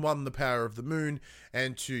sun, one the power of the moon,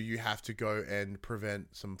 and two, you have to go and prevent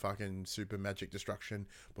some fucking super magic destruction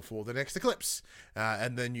before the next eclipse.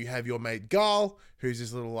 And then you have your mate Garl, who's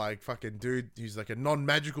this little like fucking dude. He's like a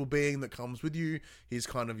non-magical being that comes with you. He's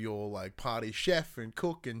kind of your like party chef and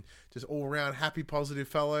cook and just all around happy, positive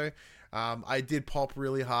fellow. I did pop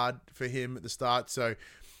really hard for him at the start, so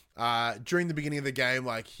during the beginning of the game,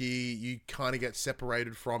 like you kind of get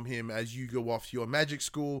separated from him as you go off to your magic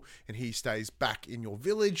school, and he stays back in your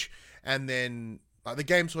village. And then the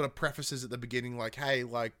game sort of prefaces at the beginning, like, hey,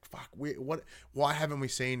 like, fuck, why haven't we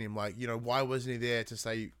seen him? Like, you know, why wasn't he there to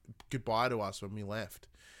say goodbye to us when we left?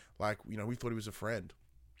 Like, you know, we thought he was a friend.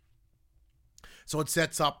 So it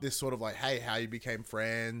sets up this sort of like, hey, how you became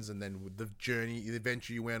friends, and then the journey, the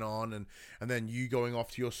adventure you went on, and then you going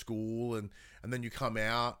off to your school, and then you come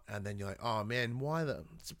out, and then you're like, oh man,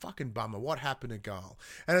 it's a fucking bummer. What happened to Garl?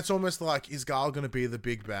 And it's almost like, is Garl going to be the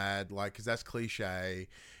big bad? Like, because that's cliche.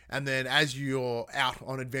 And then as you're out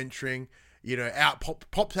on adventuring, you know,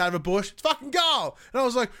 pops out of a bush, it's fucking Garl. And I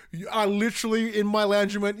was like, I literally in my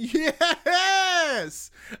lounge room went,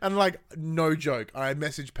 yes! And like, no joke, I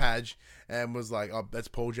messaged Padge and was like, oh, that's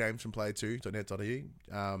Paul James from Player2.net.eu.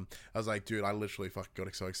 I was like, dude, I literally fucking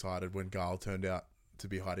got so excited when Garl turned out to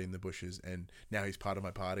be hiding in the bushes, and now he's part of my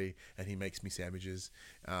party, and he makes me sandwiches.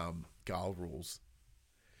 Garl rules.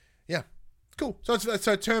 Yeah, cool. So it's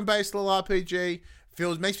a turn-based little RPG.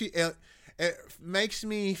 Makes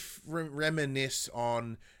me reminisce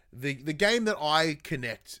on the game that I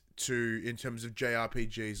connect to in terms of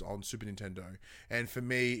JRPGs on Super Nintendo, and for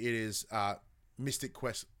me it is Mystic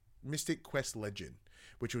Quest Legend,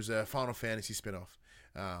 which was a Final Fantasy spin-off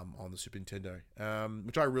on the Super Nintendo,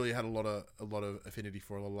 which I really had a lot of affinity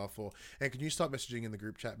for, a lot of love for. And can you stop messaging in the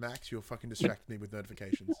group chat, Max? You're fucking distracting me with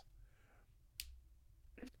notifications.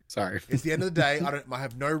 Sorry. It's the end of the day. I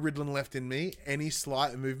have no Ritalin left in me. Any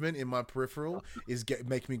slight movement in my peripheral is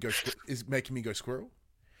making me go squirrel.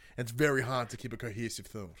 And it's very hard to keep a cohesive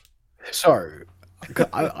thought. So,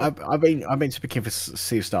 I've been speaking for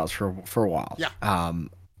Sea of Stars for a while. Yeah.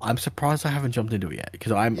 I'm surprised I haven't jumped into it yet,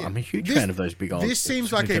 because I'm a huge fan of those big old. This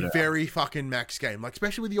seems like a very fucking Max game, like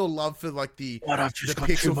especially with your love for like the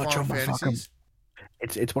pixel Final Fantasies.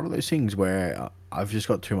 It's one of those things where I've just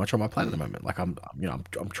got too much on my plate at the moment. Like I'm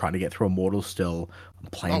trying to get through Immortals still. I'm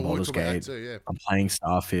playing Baldur's Gate. Yeah. I'm playing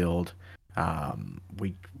Starfield.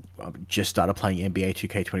 We just started playing NBA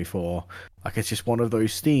 2K24. Like, it's just one of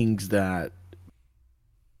those things that,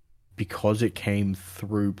 because it came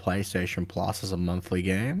through PlayStation Plus as a monthly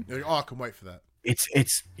game. Oh, I can wait for that.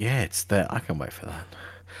 I can wait for that.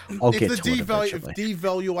 I'll get to it eventually.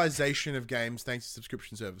 Devaluation of games thanks to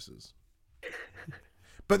subscription services.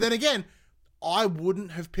 But then again, I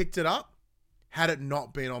wouldn't have picked it up had it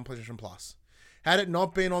not been on PlayStation Plus. Had it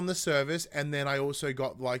not been on the service, and then I also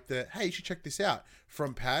got like hey, you should check this out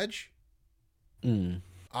from Padge.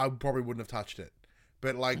 I probably wouldn't have touched it.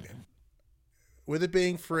 But like, with it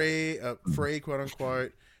being free quote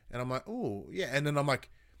unquote, and I'm like, oh yeah, and then I'm like,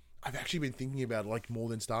 I've actually been thinking about it like more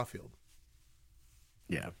than Starfield.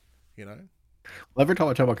 Yeah, you know. Well, every time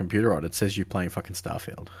I turn my computer on, it says you're playing fucking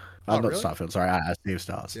Starfield. Not really? Starfield, sorry, Sea of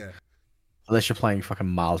Stars. Yeah. Unless you're playing fucking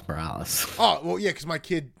Miles Morales. Oh, well, yeah, because my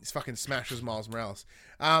kid fucking smashes Miles Morales.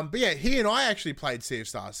 But yeah, he and I actually played Sea of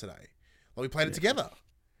Stars today. Like, we played it together.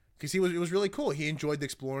 Because it was really cool. He enjoyed the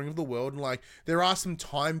exploring of the world, and like, there are some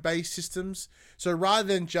time-based systems. So rather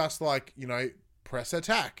than just like, you know, press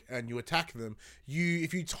attack and you attack them,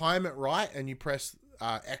 if you time it right and you press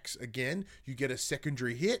X again, you get a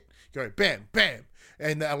secondary hit. You go bam, bam,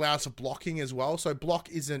 and that allows for blocking as well. So block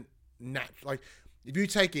isn't like, if you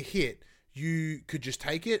take a hit, you could just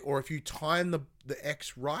take it, or if you time the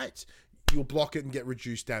X right, you'll block it and get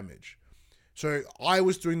reduced damage. So I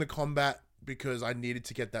was doing the combat because I needed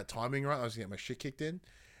to get that timing right. I was going to get my shit kicked in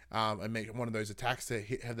and make one of those attacks to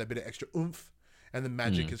have that bit of extra oomph, and the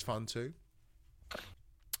magic is fun too.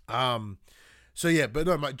 So yeah, but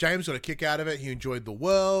no, James got a kick out of it. He enjoyed the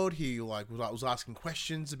world. He was asking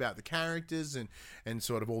questions about the characters and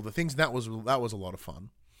sort of all the things. And that was a lot of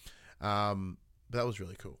fun. But that was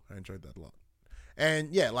really cool. I enjoyed that a lot.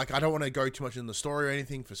 And yeah, like, I don't want to go too much in the story or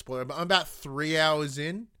anything for spoiler, but I'm about 3 hours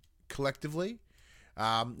in collectively.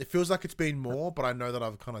 It feels like it's been more, but I know that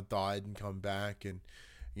I've kind of died and come back and,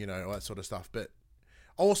 you know, all that sort of stuff. But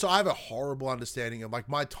Also, I have a horrible understanding of like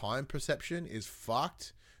my time perception is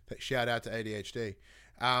fucked. Shout out to ADHD.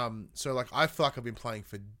 So like I feel like I've been playing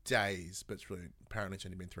for days, but apparently it's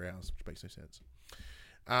only been 3 hours, which makes no sense.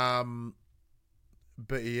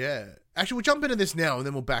 But yeah, actually we'll jump into this now and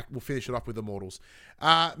then we'll finish it up with Immortals.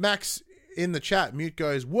 Max in the chat, Mute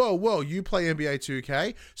goes, whoa, you play NBA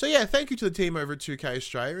 2K. So yeah, thank you to the team over at 2K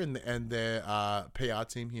Australia and their PR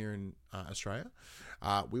team here in Australia.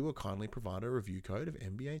 We will kindly provide a review code of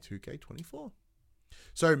NBA 2K24.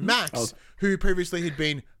 So Max, who previously had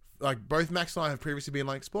been, like both Max and I have previously been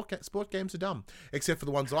like, sport games are dumb, except for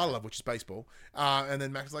the ones that I love, which is baseball. And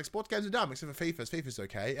then Max was like, sports games are dumb, except for FIFA's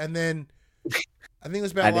okay. And then I think it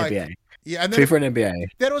was about and like... NBA. Yeah, and then FIFA and NBA.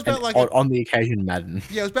 Then it was about like... On the occasion, Madden.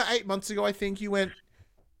 Yeah, it was about 8 months ago, I think. You went,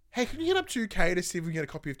 hey, can you hit up 2K to see if we can get a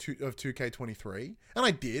copy of 2K23? And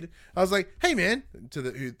I did. I was like, hey, man, to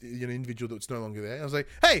the individual that's no longer there. I was like,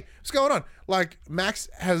 hey, what's going on? Like, Max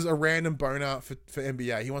has a random boner for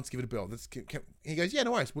NBA. He wants to give it a bill. He goes, yeah,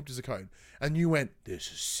 no worries. Whooped as a code. And you went,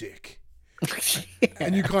 this is sick.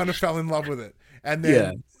 And you kind of fell in love with it. And then...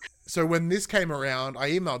 Yeah. So when this came around,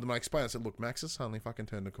 I emailed him. I explained. I said, "Look, Max has suddenly fucking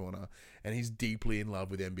turned the corner, and he's deeply in love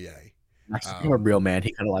with NBA. Max is a real man.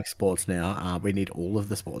 He kind of likes sports now. We need all of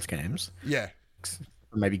the sports games. Yeah,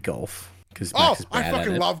 maybe golf because I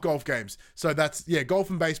fucking love golf games. So that's golf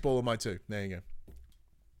and baseball are my two. There you go.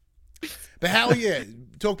 But hell yeah,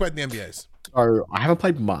 talk about the NBAs. So I haven't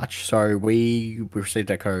played much. So we received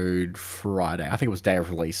that code Friday. I think it was day of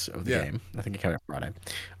release of the game. I think it came out Friday.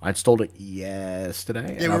 I installed it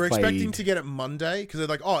yesterday. Yeah, we were expecting to get it Monday because they're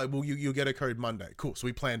like, oh, well, you'll get a code Monday. Cool. So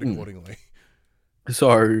we planned accordingly.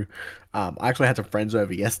 So I actually had some friends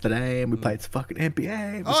over yesterday and we played some fucking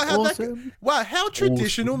NBA. It was awesome. Wow, how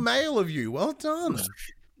traditional male of you. Well done.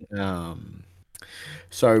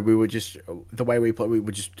 So we were just the way we play. We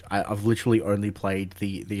were just. I've literally only played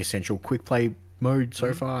the essential quick play mode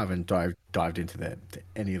so far. I haven't dived into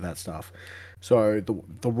any of that stuff. So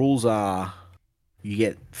the rules are, you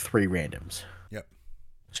get 3 randoms. Yep.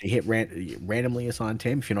 So you hit randomly assigned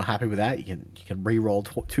team. If you're not happy with that, you can re-roll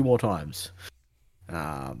 2 more times.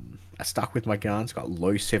 I stuck with my guns. Got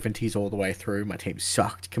low 70s all the way through. My team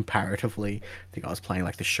sucked comparatively. I think I was playing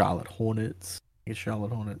like the Charlotte Hornets.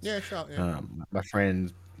 Charlotte Hornets. Yeah, Charlotte. Yeah. My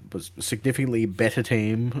friend was a significantly better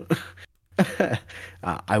team.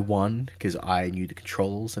 I won because I knew the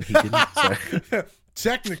controls and he didn't. So.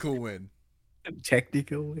 Technical win.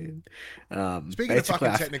 Technical win. Speaking of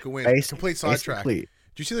fucking technical win, complete sidetrack. Do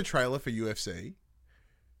you see the trailer for UFC?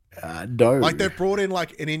 No. Like they've brought in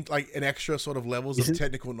like an extra sort of levels of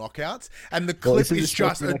technical knockouts, and the clip is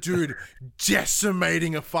just a dude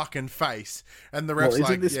decimating a fucking face, and the ref's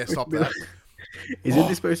like, "Yeah, stop that." Isn't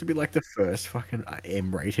this supposed to be like the first fucking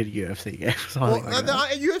M-rated UFC game? Well,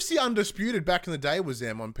 UFC Undisputed back in the day was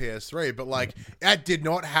M on PS3, but like that did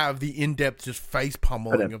not have the in-depth just face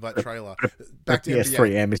pummeling of that trailer. Back to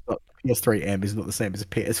PS3M is not the same as a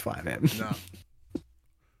PS5M. No.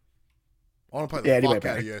 I want to play the fuck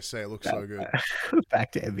out of UFC. It looks so good.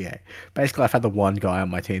 Back to NBA. Basically, I've had the one guy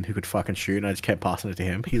on my team who could fucking shoot, and I just kept passing it to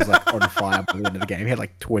him. He's like on fire by the end of the game. He had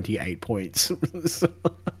like 28 points.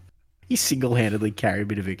 He single-handedly carried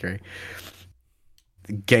me to victory.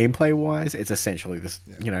 Gameplay-wise, it's essentially this.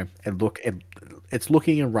 Yeah. It's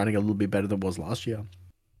looking and running a little bit better than it was last year.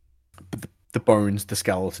 But the bones, the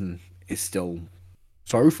skeleton is still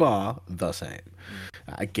so far the same.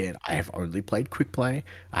 Again, I have only played quick play.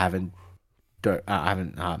 I haven't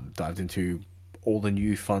dived into all the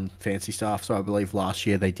new fun fancy stuff. So I believe last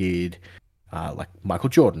year they did like Michael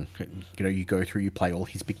Jordan. You go through, you play all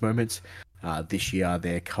his big moments. This year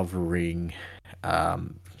they're covering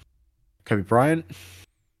Kobe Bryant.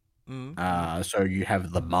 So you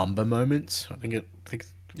have the Mamba moments.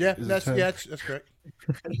 That's correct.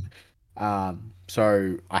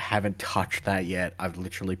 So I haven't touched that yet. I've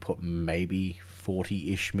literally put maybe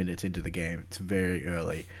 40-ish minutes into the game. It's very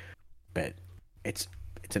early, but it's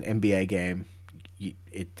an NBA game.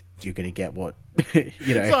 You're gonna get what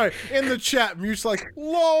Sorry, in the chat, Mute's like,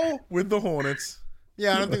 lol, with the Hornets.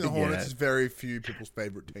 Yeah, I don't think the Hornets is very few people's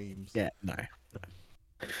favorite teams. Yeah, no.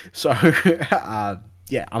 So,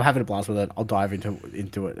 I'm having a blast with it. I'll dive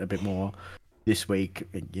into it a bit more this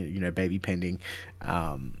week. Baby pending.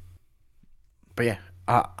 But yeah,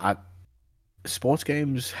 sports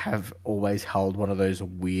games have always held one of those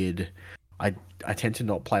weird. I tend to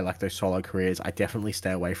not play like those solo careers. I definitely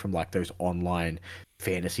stay away from like those online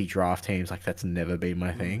fantasy draft teams. Like that's never been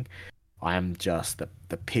my thing. I am just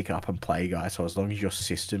the pick up and play guy. So as long as your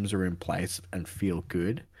systems are in place and feel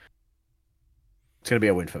good, it's gonna be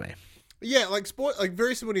a win for me. Yeah, like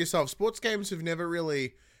very similar to yourself. Sports games have never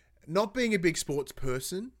really not being a big sports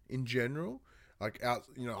person in general,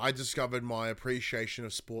 I discovered my appreciation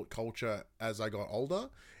of sport culture as I got older,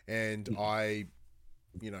 and I,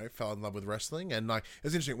 fell in love with wrestling. And like,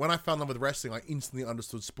 it's interesting, when I fell in love with wrestling, I instantly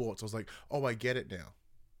understood sports. I was like, oh, I get it now.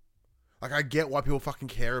 Like, I get why people fucking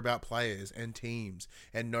care about players and teams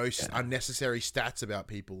and know unnecessary stats about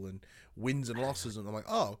people and wins and losses. And I'm like,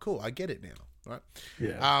 oh, cool, I get it now. Right.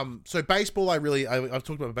 Yeah. So baseball, I've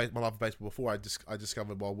talked about my love of baseball before. I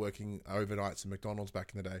discovered while working overnights at McDonald's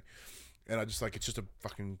back in the day, and I just it's just a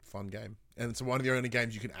fucking fun game, and it's one of the only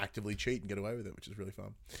games you can actively cheat and get away with it, which is really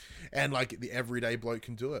fun. And like the everyday bloke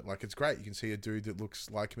can do it. Like, it's great. You can see a dude that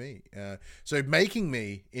looks like me. So making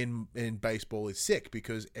me in baseball is sick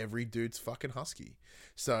because every dude's fucking husky.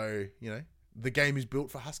 So the game is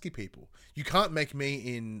built for husky people. You can't make me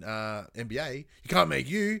in NBA. You can't make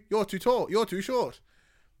you. You're too tall. You're too short.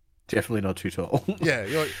 Definitely not too tall.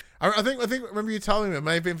 Yeah, I think. Remember you telling me it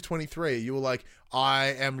may have been for 23. You were like, I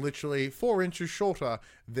am literally 4 inches shorter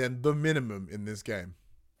than the minimum in this game.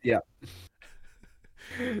 Yeah.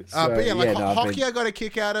 But yeah, hockey I got a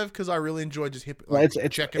kick out of because I really enjoyed just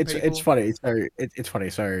checking people. It's funny. It's funny.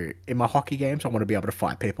 So in my hockey games, I want to be able to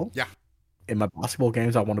fight people. Yeah. In my basketball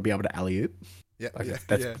games, I want to be able to alley-oop. Yeah,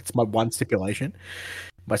 that's my one stipulation.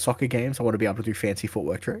 My soccer games, I want to be able to do fancy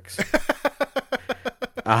footwork tricks.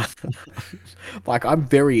 I'm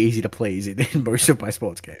very easy to please in most of my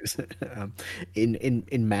sports games.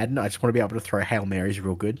 In Madden, I just want to be able to throw Hail Marys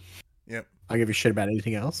real good. Yep. I give a shit about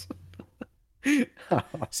anything else.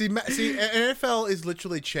 See, NFL is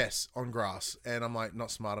literally chess on grass, and I'm like not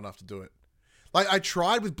smart enough to do it. Like, I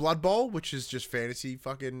tried with Blood Bowl, which is just fantasy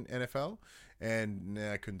fucking NFL, and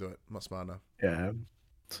I couldn't do it. I'm not smart enough. Yeah.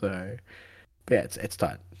 So, but yeah, it's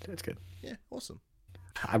tight. It's good. Yeah, awesome.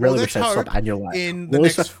 I really wish they'd stop annualizing.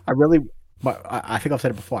 I think I've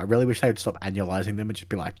said it before. I really wish they would stop annualizing them and just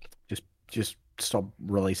be like, just stop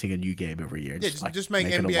releasing a new game every year. Yeah, just make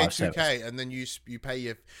NBA 2K, and then you still pay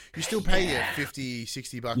your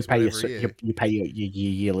 $50-$60 whatever a year. You pay your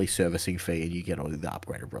yearly servicing fee, and you get all the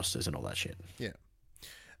upgraded rosters and all that shit. Yeah.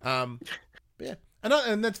 But yeah.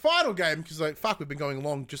 And that's final game, because we've been going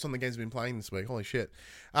along just on the games we've been playing this week. Holy shit.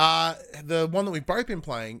 The one that we've both been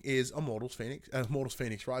playing is Immortals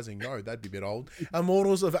Phoenix Rising. No, that'd be a bit old.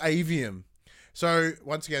 Immortals of Avium. So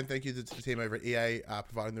once again, thank you to the team over at EA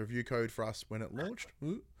providing the review code for us when it launched.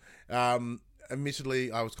 Admittedly,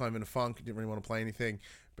 I was kind of in a funk, didn't really want to play anything.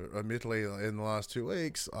 But admittedly, in the last 2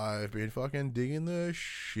 weeks, I've been fucking digging the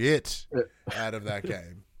shit out of that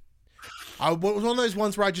game. It was one of those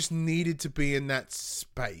ones where I just needed to be in that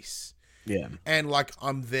space. Yeah. And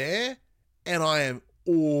I'm there, and I am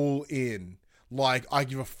all in. I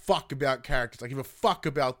give a fuck about characters. I give a fuck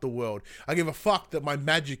about the world. I give a fuck that my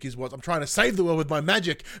magic is what I'm trying to save the world with my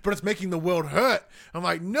magic, but it's making the world hurt. I'm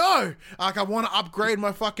like, no! I want to upgrade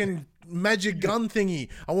my fucking magic gun thingy.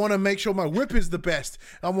 I want to make sure my whip is the best.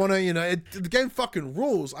 I want to, the game fucking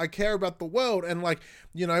rules. I care about the world, and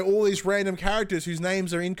all these random characters whose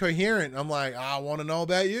names are incoherent. I'm like, I want to know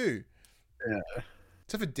about you. Yeah.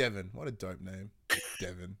 Except for Devin. What a dope name.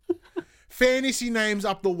 Devin. Fantasy names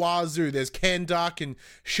up the wazoo. There's Kandak and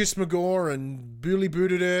Shismagor and Booley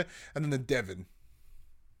Boodada, and then the Devin.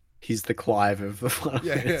 He's the Clive of the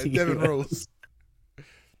yeah, Devin rules.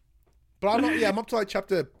 But I'm up to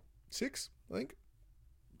chapter 6, I think.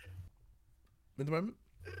 At the moment.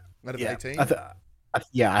 Out of 18.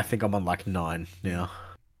 I think I'm on 9 now.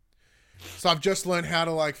 So I've just learned how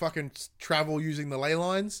to fucking travel using the ley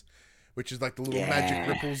lines, which is the little magic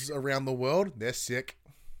ripples around the world. They're sick.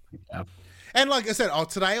 Yeah. And like I said,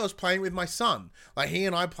 today I was playing with my son. He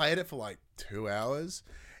and I played it for 2 hours.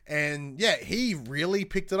 And yeah, he really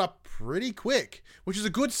picked it up pretty quick, which is a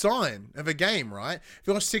good sign of a game, right? If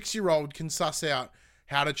your 6-year-old can suss out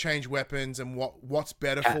how to change weapons and what's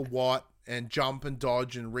better for what, and jump and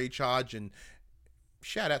dodge and recharge, and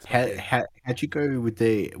shout out to how'd you go with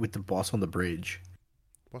the boss on the bridge?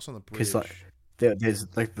 Boss on the bridge? Because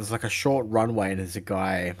there's a short runway, and there's a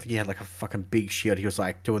guy, I think he had a fucking big shield. He was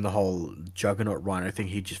doing the whole juggernaut run. I think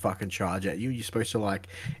he'd just fucking charge at you. You're supposed to it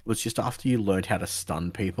was just after you learned how to stun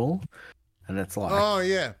people, and it's oh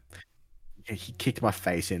yeah, he kicked my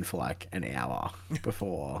face in for an hour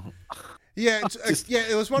before. Yeah,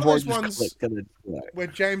 it was one of those ones where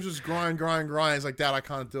James was grind. He's like, Dad, I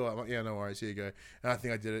can't do it. I'm like, yeah, no worries, here you go. And I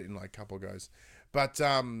think I did it in a couple of goes. But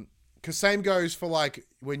because same goes for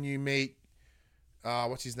when you meet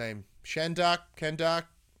what's his name? Kandak,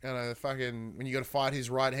 and fucking when you got to fight his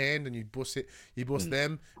right hand and you bust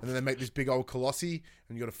them, and then they make this big old colossi,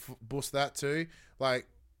 and you got to bust that too. Alright,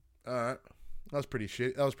 that was pretty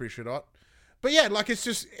shit. That was pretty shit hot. But yeah,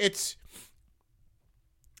 it's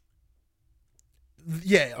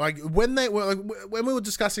yeah, like when they were when we were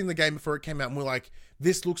discussing the game before it came out, and we're like,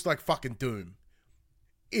 this looks like fucking Doom.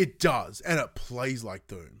 It does, and it plays like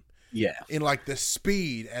Doom. Yeah. In like the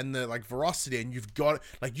speed and the like ferocity, and you've got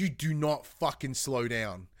like you do not fucking slow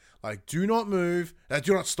down. Like, do not move.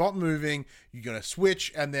 Do not stop moving. You're gonna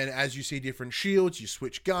switch, and then as you see different shields, you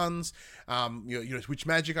switch guns. Switch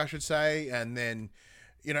magic, I should say, and then,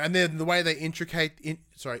 and then the way they integrate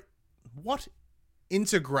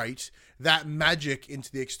that magic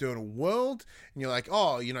into the external world, and you're like,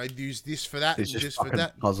 oh, use this for that, There's and just this for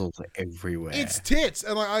that. puzzles everywhere. It's tits,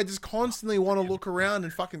 and like I just constantly want to look around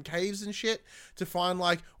in fucking caves and shit to find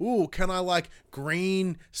like, ooh, can I like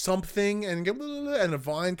green something and get, and a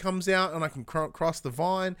vine comes out and I can cross the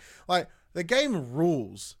vine. Like, the game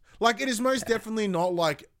rules. Like, it is most definitely not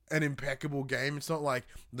like an impeccable game. It's not like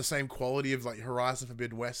the same quality of like Horizon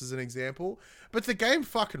Forbidden West as an example, but the game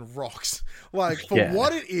fucking rocks. Like, for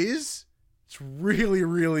what it is, it's really,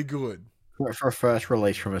 really good. For a first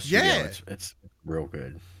release from a studio, it's real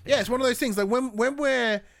good. Yeah, it's one of those things. Like when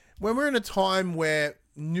we're in a time where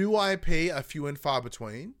new IP are few and far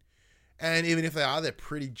between, and even if they are, they're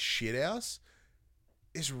pretty shit house.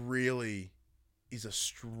 This really is a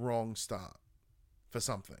strong start for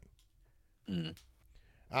something. Is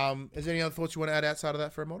there any other thoughts you want to add outside of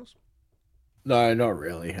that for Immortals? No, not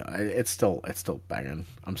really. It's still banging.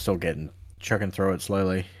 I'm still chugging through it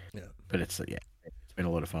slowly. Yeah, but it's been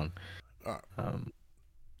a lot of fun. All right.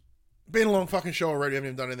 Been a long fucking show already. We haven't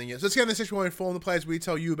even done anything yet. So let's get in the section where we inform the players. We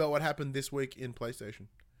tell you about what happened this week in PlayStation.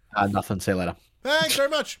 Nothing. See you later. Thanks very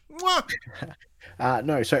much. Mwah!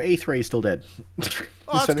 No, so E3 is still dead.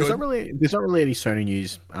 Oh, so there's not really any Sony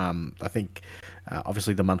news. I think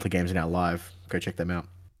obviously the monthly games are now live. Go check them out.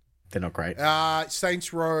 They're not great.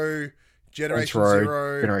 Saints Row,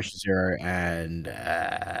 Generation Zero, and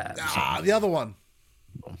the other one.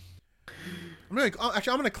 I'm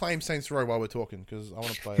going to claim Saints Row while we're talking because I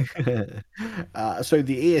want to play it. So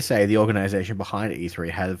the ESA, the organization behind E3,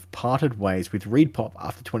 have parted ways with ReedPop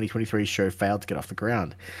after 2023's show failed to get off the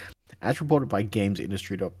ground. As reported by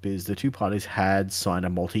GamesIndustry.biz, the two parties had signed a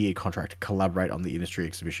multi-year contract to collaborate on the industry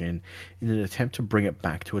exhibition in an attempt to bring it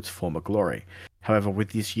back to its former glory. However,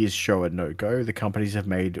 with this year's show a no-go, the companies have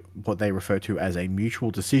made what they refer to as a mutual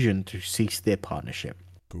decision to cease their partnership.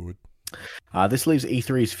 Good. This leaves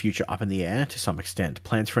E3's future up in the air to some extent.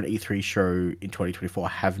 Plans for an E3 show in 2024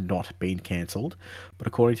 have not been cancelled, but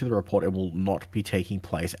according to the report, it will not be taking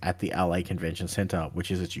place at the LA Convention Center, which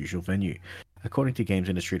is its usual venue. According to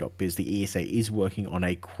GamesIndustry.biz, the ESA is working on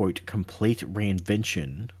a, quote, complete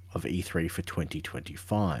reinvention of E3 for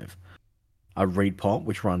 2025. ReedPop,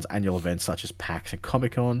 which runs annual events such as PAX and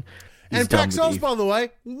Comic-Con. And PAX sells, by the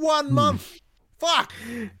way, 1 month. Fuck!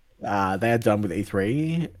 They are done with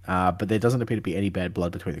E3, but there doesn't appear to be any bad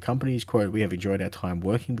blood between the companies. Quote, we have enjoyed our time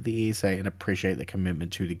working with the ESA and appreciate the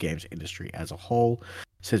commitment to the games industry as a whole,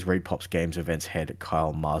 says ReedPop's games events head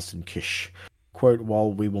Kyle Marsden-Kish. Quote,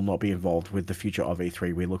 while we will not be involved with the future of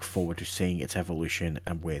E3, we look forward to seeing its evolution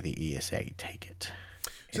and where the ESA take it.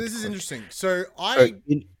 So this is interesting. So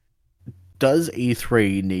does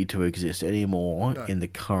E3 need to exist anymore in the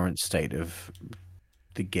current state of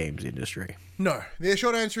the games industry? No. The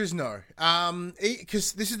short answer is no.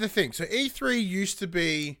 Because this is the thing. So E3 used to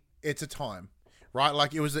be, it's a time, right?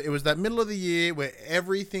 Like it was that middle of the year where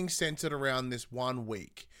everything centered around this 1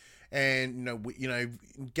 week. And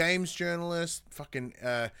games journalists, fucking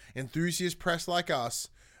enthusiast press like us,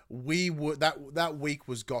 we would that week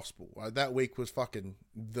was gospel. Right? That week was fucking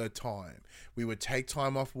the time. We would take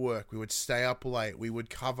time off work. We would stay up late. We would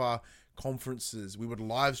cover conferences. We would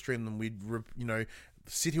live stream them. We'd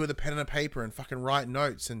sit here with a pen and a paper and fucking write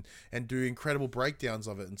notes and do incredible breakdowns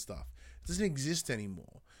of it and stuff. It doesn't exist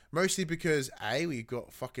anymore. Mostly because we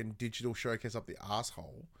got fucking digital showcase up the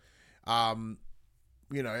asshole. And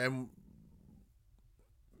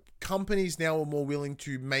companies now are more willing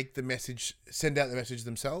to send out the message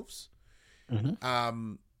themselves,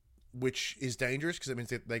 which is dangerous because it means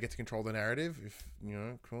that they get to control the narrative.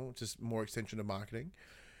 Cool. It's just more extension of marketing.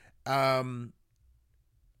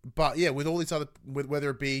 But yeah, with all these whether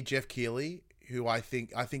it be Jeff Keighley, who I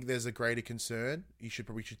think there's a greater concern we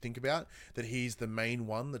should think about, that he's the main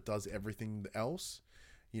one that does everything else.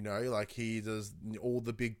 Like he does all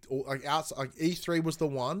the big, E3 was the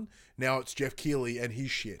one. Now it's Jeff Keighley and his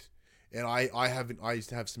shit. And I used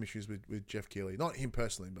to have some issues with Jeff Keighley, not him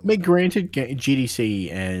personally, but granted,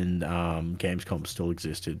 GDC and Gamescom still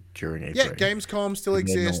existed during E3. Yeah, Gamescom still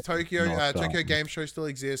exists. Tokyo Game Show still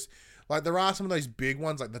exists. Like there are some of those big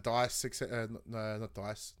ones, like the Dice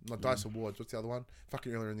Awards. What's the other one?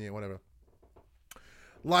 Fucking earlier in the year, whatever.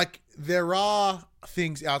 Like, there are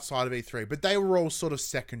things outside of E3, but they were all sort of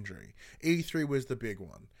secondary. E3 was the big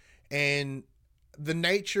one. And the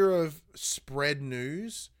nature of spread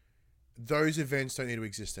news, those events don't need to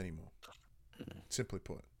exist anymore. Simply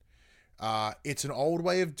put. It's an old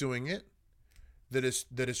way of doing it that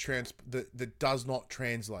does not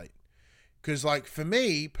translate. Because, like, for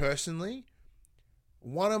me, personally,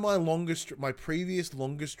 one of my previous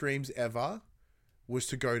longest dreams ever was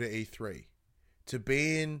to go to E3. To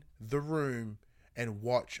be in the room and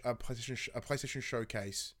watch a PlayStation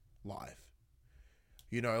showcase live.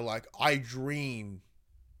 You know, like, I dreamt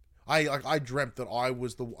that I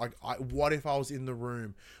was what if I was in the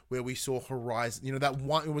room where we saw Horizon, you know, that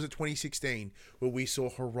one, it was 2016, where we saw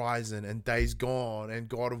Horizon and Days Gone and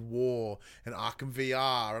God of War and Arkham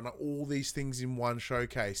VR and all these things in one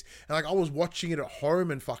showcase. And, like, I was watching it at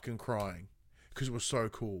home and fucking crying because it was so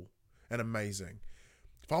cool and amazing.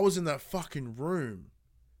 If I was in that fucking room,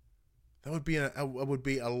 that would be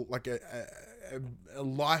a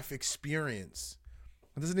life experience.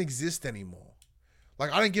 It doesn't exist anymore.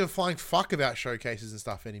 Like, I don't give a flying fuck about showcases and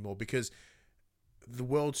stuff anymore because the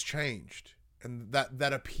world's changed and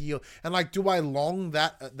that appeal. And, like, do I long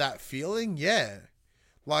that feeling? Yeah.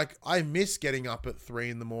 Like, I miss getting up at 3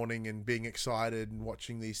 a.m. and being excited and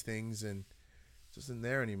watching these things, and it just isn't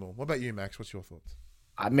there anymore. What about you, Max? What's your thoughts?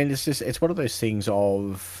 I mean, it's one of those things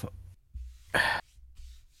of,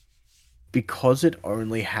 because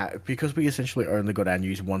we essentially only got our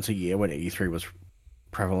news once a year when E3 was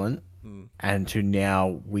prevalent, and to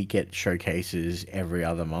now we get showcases every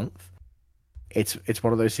other month. It's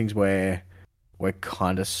one of those things where we're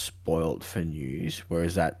kind of spoiled for news,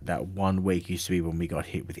 whereas that 1 week used to be when we got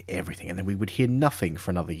hit with everything, and then we would hear nothing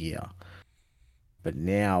for another year. But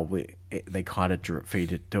now they kind of drip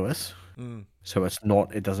feed it to us. So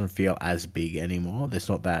it doesn't feel as big anymore. There's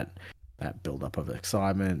not that build up of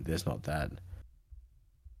excitement. There's not that.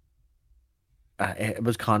 It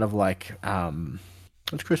was kind of like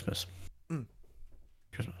it's Christmas.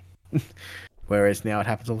 Christmas. Whereas now it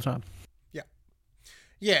happens all the time.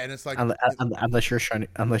 Yeah, and it's like unless you're a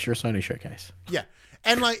Sony showcase. Yeah,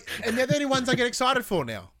 and they're the only ones I get excited for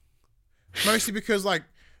now. Mostly because, like,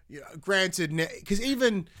 granted, because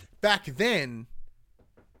even back then,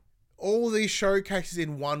 all these showcases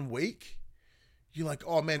in 1 week, you're like,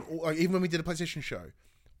 oh man, even when we did a PlayStation show,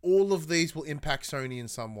 all of these will impact Sony in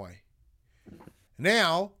some way.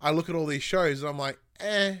 Now, I look at all these shows and I'm like,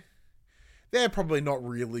 they're probably not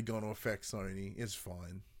really going to affect Sony. It's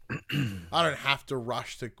fine. I don't have to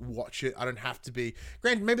rush to watch it. I don't have to be...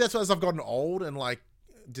 Granted, maybe that's as I've gotten old and, like,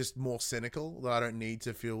 just more cynical, that I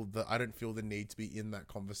don't feel the need to be in that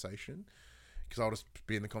conversation, because I'll just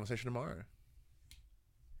be in the conversation tomorrow.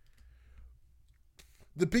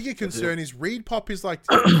 The bigger concern is ReedPop is like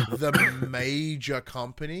the major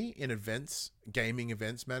company in gaming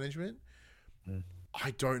events management.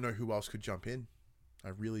 I don't know who else could jump in. I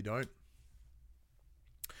really don't.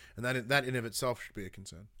 And that in of itself should be a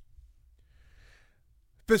concern.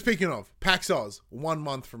 But speaking of, PAX Oz, 1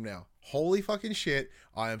 month from now. Holy fucking shit.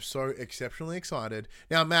 I am so exceptionally excited.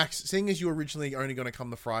 Now, Max, seeing as you were originally only going to come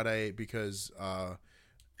the Friday because...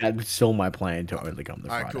 That's still my plan to only come the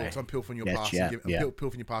Friday. Alright, cool. So I'm pilfering your pass.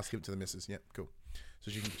 Pilfering your pass, give it to the missus. Yep, cool.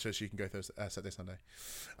 So she can go Thursday, Saturday, Sunday.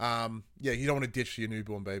 Yeah, you don't want to ditch your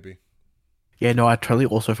newborn baby. Yeah, no, I totally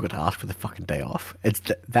also forgot to ask for the fucking day off. It's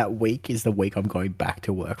that week is the week I'm going back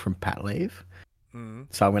to work from pat leave.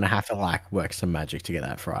 So I'm going to have to, work some magic to get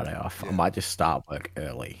that Friday off. Yeah. I might just start work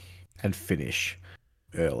early and finish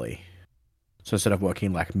early. So instead of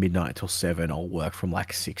working, midnight till 7, I'll work from,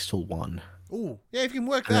 6 till 1. Ooh, yeah, if you can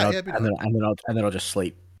work that, yeah. And then I'll just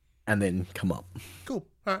sleep and then come up. Cool.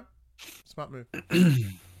 All right. Smart move.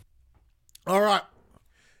 All right.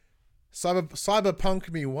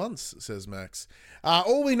 Cyberpunk me once, says Max.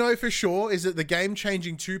 All we know for sure is that the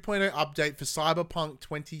game-changing 2.0 update for Cyberpunk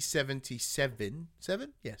 2077,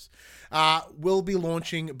 yes, will be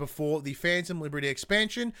launching before the Phantom Liberty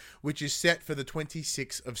expansion, which is set for the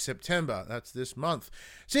 26th of September. That's this month.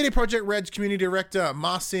 CD Projekt Red's community director,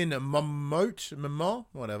 Marcin Momot,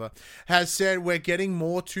 whatever, has said we're getting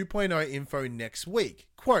more 2.0 info next week.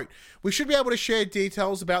 Quote, we should be able to share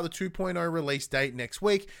details about the 2.0 release date next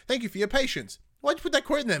week. Thank you for your patience. Why'd you put that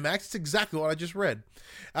quote in there, Max? It's exactly what I just read.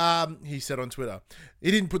 He said on Twitter.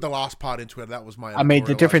 He didn't put the last part in Twitter. That was my... I mean,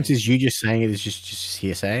 the difference is you just saying it is just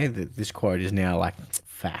hearsay. This quote is now,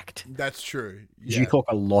 fact. That's true. Yeah. You talk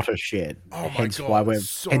a lot of shit. Oh my God.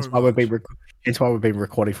 Hence why we've been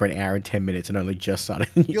recording for 1 hour and 10 minutes and only just started.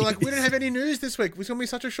 You're like, we don't have any news this week. It's going to be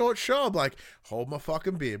such a short show. I'm like, hold my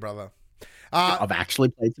fucking beer, brother. I've actually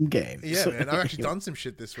played some games. Yeah, man. I've actually done some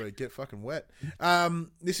shit this week. Get fucking wet.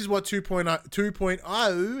 This is what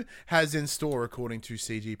 2.0 has in store, according to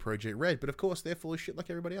CG Projekt Red. But of course, they're full of shit like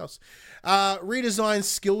everybody else. Redesigned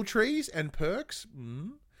skill trees and perks.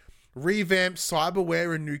 Revamped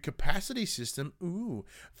cyberware and new capacity system. Ooh.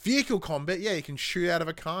 Vehicle combat. Yeah, you can shoot out of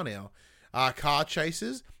a car now. Car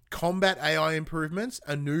chases. Combat AI improvements.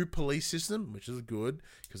 A new police system, which is good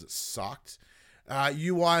because it sucked.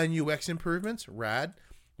 UI and UX improvements, rad.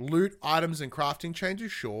 Loot, items, and crafting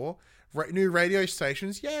changes, sure. New radio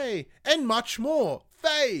stations, yay. And much more,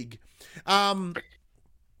 vague.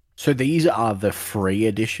 So these are the free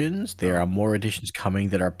editions. There are more editions coming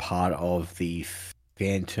that are part of the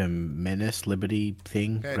Phantom Menace Liberty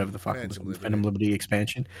thing, whatever the fuck it was, Phantom Liberty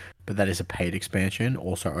expansion. But that is a paid expansion,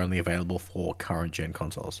 also only available for current gen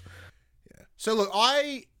consoles. Yeah. So look,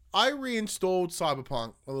 I reinstalled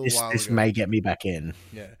Cyberpunk a little while ago. This may get me back in.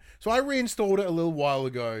 Yeah. So I reinstalled it a little while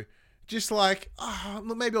ago. Just like,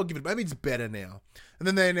 maybe I'll give it, maybe it's better now. And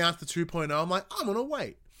then they announced the 2.0. I'm like, I'm going to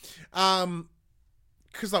wait.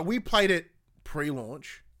 Because like we played it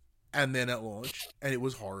pre-launch and then at launch and it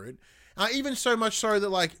was horrid. Even so much so that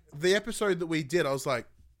like the episode that we did, I was like,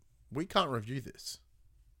 we can't review this.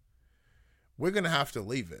 We're going to have to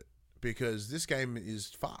leave it because this game is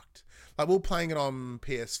fucked. Like, we were playing it on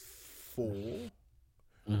PS4.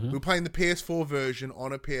 We were playing the PS4 version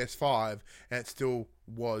on a PS5, and it still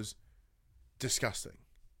was disgusting.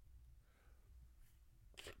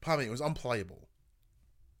 Pardon me, it was unplayable.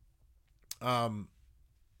 So,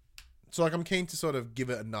 like, I'm keen to sort of give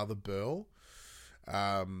it another burl.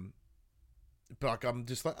 But, like, I'm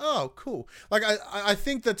just like, oh, cool. Like, I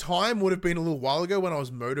think the time would have been a little while ago when I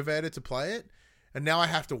was motivated to play it, and now I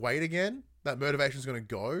have to wait again. That motivation's going to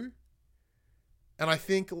go. And I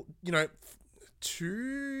think, 2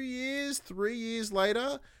 years, 3 years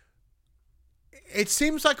later, it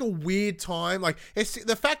seems like a weird time. Like,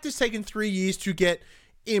 the fact it's taken 3 years to get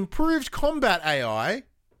improved combat AI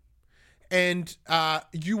and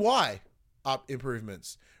UI up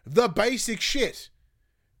improvements. The basic shit.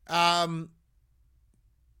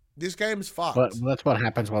 This game's fucked. But that's what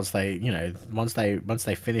happens once they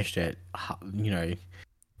finished it,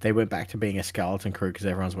 they went back to being a skeleton crew because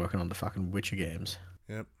everyone's working on the fucking Witcher games.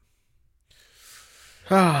 Yep.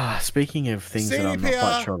 Speaking of things that I'm not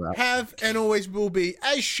quite sure about. Have and always will be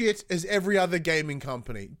as shit as every other gaming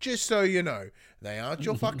company. Just so you know. They aren't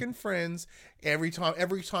your fucking friends. Every time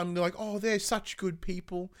they're like, oh, they're such good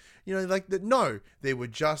people. No, they were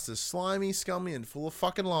just as slimy, scummy, and full of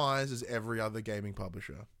fucking lies as every other gaming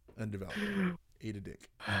publisher and developer. Eat a dick.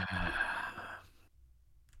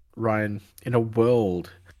 Ryan, in a world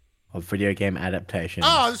of video game adaptations. Oh,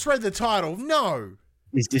 I just read the title. No.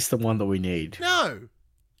 Is this the one that we need? No.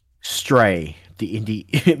 Stray, the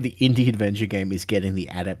indie adventure game, is getting the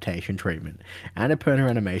adaptation treatment. Annapurna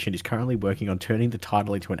Animation is currently working on turning the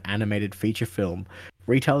title into an animated feature film,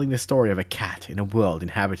 retelling the story of a cat in a world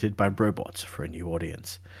inhabited by robots for a new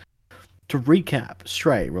audience. To recap,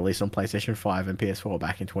 Stray released on PlayStation 5 and PS4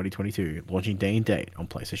 back in 2022, launching day and date on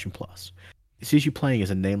PlayStation Plus. It sees you playing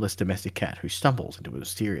as a nameless domestic cat who stumbles into a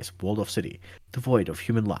mysterious walled-off city, devoid of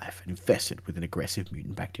human life and infested with an aggressive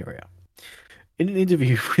mutant bacteria. In an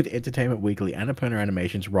interview with Entertainment Weekly, Annapurna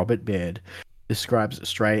Animation's Robert Baird describes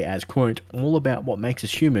Stray as, quote, all about what makes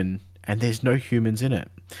us human, and there's no humans in it,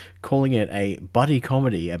 calling it a buddy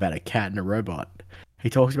comedy about a cat and a robot. He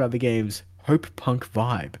talks about the game's hope punk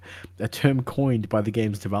vibe, a term coined by the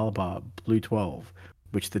game's developer, Blue 12,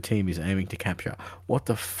 which the team is aiming to capture. What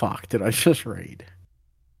the fuck did I just read?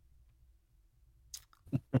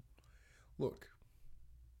 Look.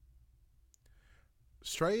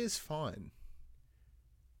 Stray is fine.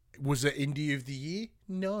 Was it Indie of the Year?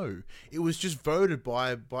 No. It was just voted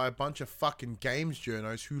by a bunch of fucking games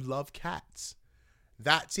journos who love cats.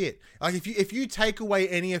 That's it. Like, if you take away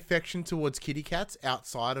any affection towards kitty cats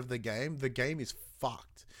outside of the game is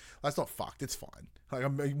fucked. That's not fucked. It's fine. Like,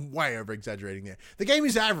 I'm way over exaggerating there. The game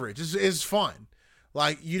is average. It's fine.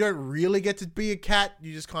 Like, you don't really get to be a cat.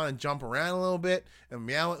 You just kind of jump around a little bit and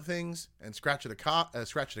meow at things and scratch at a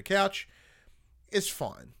couch. It's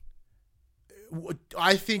fine.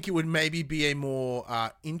 I think it would maybe be a more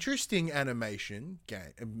interesting animation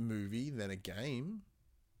movie than a game.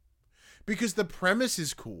 Because the premise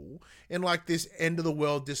is cool. And like this end of the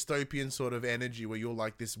world dystopian sort of energy where you're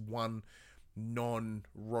like this one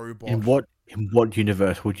non-robot. In what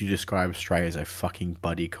universe would you describe Stray as a fucking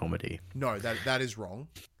buddy comedy? No, that is wrong.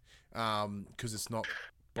 Because it's not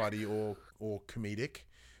buddy or comedic.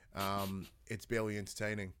 It's barely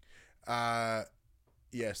entertaining. Yeah,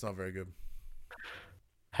 it's not very good.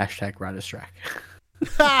 Hashtag writer's track.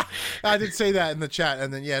 I did see that in the chat,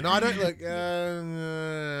 and then no, I don't like.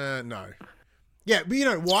 No, yeah, but you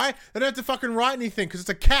know why? They don't have to fucking write anything because it's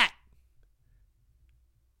a cat.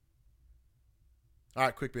 All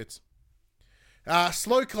right, quick bits.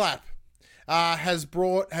 Slow Clap has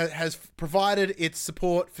provided its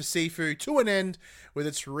support for Sifu to an end with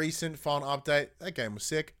its recent final update. That game was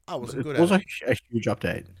sick. I wasn't good at it. It was a huge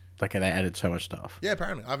update. Like, they added so much stuff. Yeah,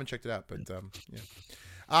 apparently. I haven't checked it out, but yeah.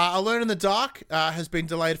 Alone in the Dark has been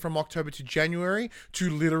delayed from October to January to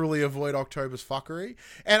literally avoid October's fuckery.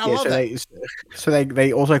 And I love that.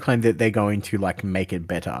 They also claim that they're going to like make it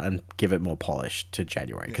better and give it more polish to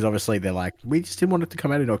January. Because obviously they're like, we just didn't want it to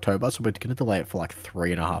come out in October, so we're going to delay it for like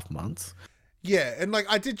 3.5 months. Yeah, and like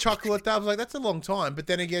I did chuckle at that. I was like, that's a long time. But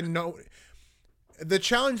then again, no. The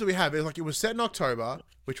challenge that we have is like it was set in October,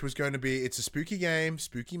 which was going to be, it's a spooky game,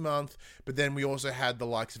 spooky month. But then we also had the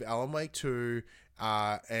likes of Alan Wake 2,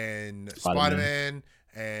 and Spider-Man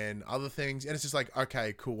and other things, and it's just like,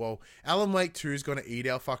 okay, cool. Well, Alan Wake 2 is going to eat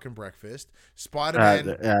our fucking breakfast.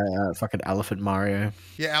 Spider-Man, fucking Elephant Mario.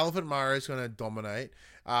 Yeah, Elephant Mario is going to dominate.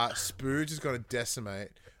 Spooge is going to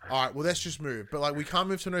decimate. All right, well, let's just move. But like, we can't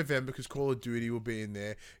move to November because Call of Duty will be in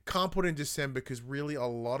there. Can't put in December because really a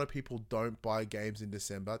lot of people don't buy games in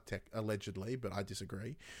December, allegedly, but I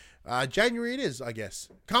disagree. January it is, I guess.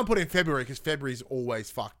 Can't put in February because February's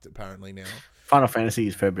always fucked apparently now. Final Fantasy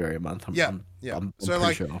is February a month. I'm so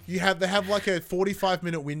like sure. they have like a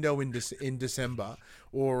 45-minute window in December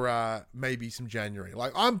or maybe some January.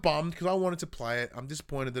 Like, I'm bummed because I wanted to play it. I'm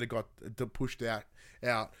disappointed that it got pushed out.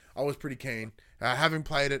 I was pretty keen. Having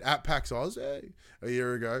played it at PAX Oz a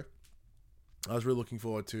year ago, I was really looking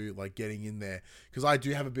forward to like getting in there because I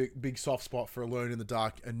do have a big soft spot for Alone in the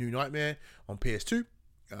Dark, A New Nightmare on PS2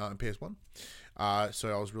 and PS1.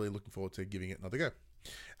 So I was really looking forward to giving it another go.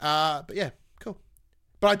 But yeah, cool.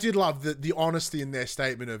 But I did love the honesty in their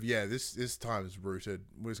statement of, this time is rooted.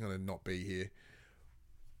 We're just going to not be here.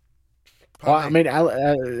 Well, I mean,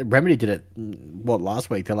 Remedy did it, last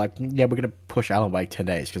week? They're like, yeah, we're going to push Alan Wake 10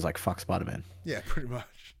 days because, like, fuck Spider-Man. Yeah, pretty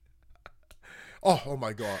much. Oh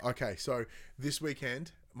my God. Okay, so this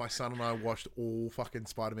weekend, my son and I watched all fucking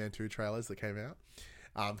Spider-Man 2 trailers that came out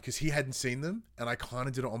because he hadn't seen them, and I kind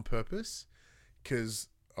of did it on purpose because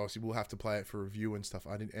obviously we'll have to play it for review and stuff.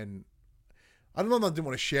 I didn't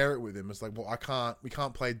want to share it with him. It's like, well, we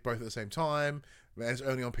can't play both at the same time. It's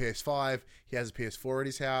only on PS5. He has a PS4 at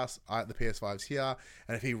his house. The PS5's here.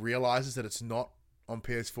 And if he realizes that it's not on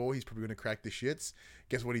PS4, he's probably going to crack the shits.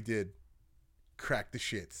 Guess what he did? Crack the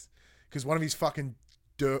shits. Because one of his fucking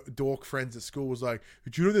dork friends at school was like,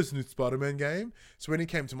 did you know there's a new Spider-Man game? So when he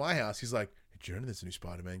came to my house, he's like, did you know there's a new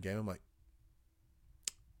Spider-Man game? I'm like,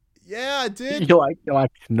 yeah, I did. You're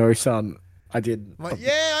like, no, son. I did. I'm like,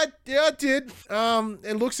 yeah, I did.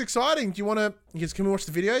 It looks exciting. Do you want to? Can we watch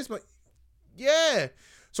the videos? I'm like, yeah.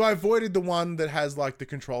 So I avoided the one that has like the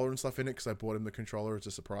controller and stuff in it because I bought him the controller as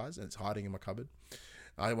a surprise and it's hiding in my cupboard.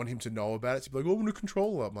 I didn't want him to know about it. So he'd be like, oh, I'm a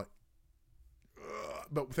controller. I'm like, ugh.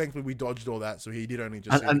 But thankfully we dodged all that. So he did only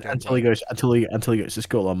just until he goes to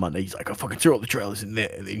school on Monday. He's like, I fucking threw all the trailers in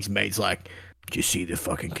there. And his mate's like, did you see the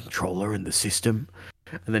fucking controller in the system?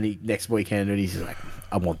 And then next weekend, and he's like,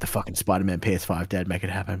 I want the fucking Spider-Man PS5, Dad, make it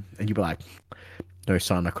happen. And you'd be like, no,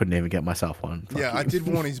 son, I couldn't even get myself one. Fuck you. I did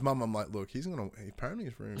warn his mum. I'm like, look,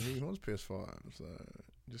 apparently he wants PS5. So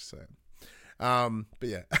just saying. But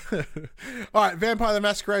yeah. All right, Vampire the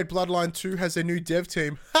Masquerade Bloodline 2 has a new dev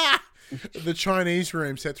team. Ha! The Chinese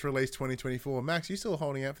Room set to release 2024. Max, you still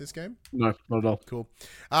holding out for this game? No, not at all. Cool.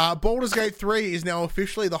 Baldur's Gate 3 is now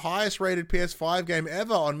officially the highest rated PS5 game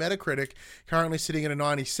ever on Metacritic, currently sitting at a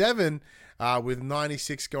 97, with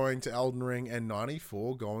 96 going to Elden Ring and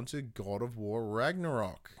 94 going to God of War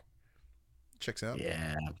Ragnarok. Checks out.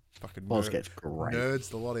 Yeah. Fucking Baldur's Gate's great. Nerds,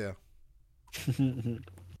 the lot of you.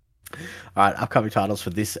 All right, upcoming titles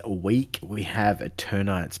for this week. We have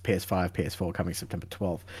Eternites, PS5, PS4 coming September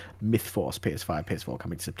 12th. Mythforce, PS5, PS4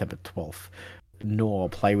 coming September 12th. Nor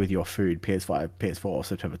Play With Your Food, PS5, PS4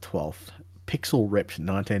 September 12th. Pixel Ripped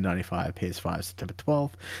 1995, PS5 September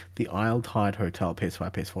 12th. The Isle Tide Hotel,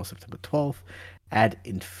 PS5, PS4 September 12th. Ad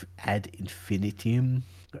Infinitum,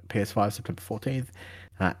 PS5 September 14th.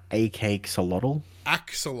 AK Solotl.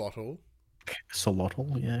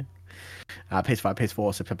 Solotl, yeah. PS5,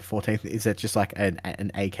 PS4, September 14th. Is that just like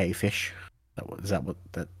an AK fish? Is that what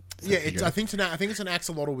that? Yeah, I think it's an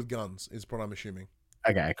axolotl with guns. Is what I'm assuming.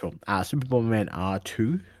 Okay, cool. Super Bomberman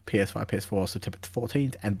R2, PS5, PS4, September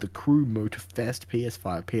 14th, and The Crew Motorfest,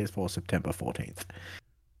 PS5, PS4, September 14th.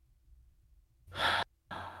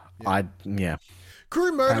 Yeah.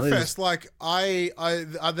 Crew Motorfest, like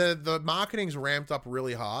the marketing's ramped up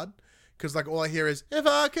really hard because like all I hear is "If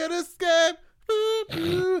I Could Escape."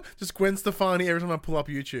 Just Gwen Stefani every time I pull up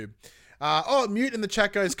YouTube. Mute in the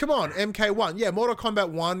chat goes, come on, MK1. Yeah, Mortal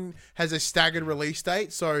Kombat 1 has a staggered release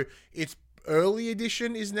date, so its early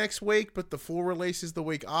edition is next week, but the full release is the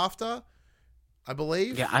week after, I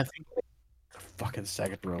believe. Yeah, I think fucking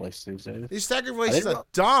staggered release these days. These staggered releases are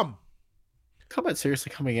dumb. Kombat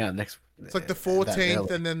seriously coming out next. It's like the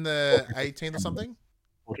 14th and then the 18th or something.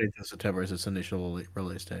 14th of September is its initial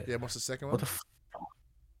release date. Yeah, what's the second one? What the fuck?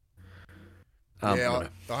 I'll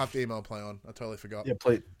have to email Play On. I totally forgot. Yeah,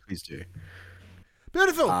 please do.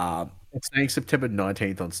 Beautiful. It's saying September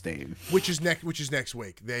 19th on Steam, which is next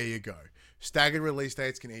week. There you go. Staggered release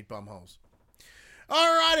dates can eat bumholes.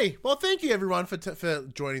 Alrighty. Well, thank you everyone for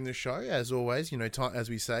joining the show. As always, as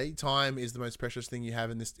we say, time is the most precious thing you have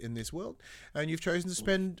in this world, and you've chosen to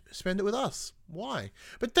spend it with us. Why?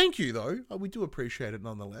 But thank you though. We do appreciate it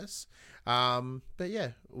nonetheless. But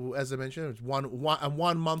yeah, as I mentioned, it's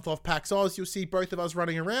one month off PAX Oz. You'll see both of us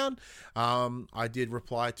running around. I did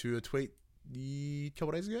reply to a tweet a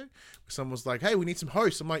couple days ago. Someone was like, "Hey, we need some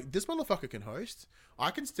hosts." I'm like, "This motherfucker can host. I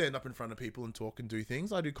can stand up in front of people and talk and do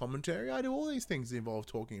things. I do commentary. I do all these things that involve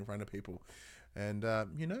talking in front of people." And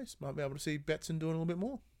might be able to see Betson doing a little bit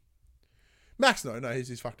more. Max, no,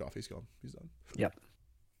 he's fucked off. He's gone. He's done. Yep.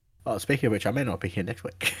 Oh, speaking of which, I may not be here next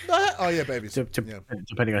week. Oh yeah, babies.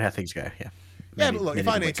 Depending on how things go. Yeah. Maybe, but look, if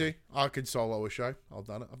I need to, I could solo a show. I've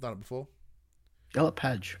done it before. Yell at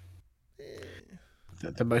Padge.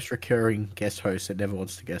 The most recurring guest host that never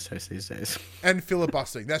wants to guest host these days. And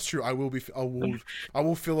filibustering. That's true. I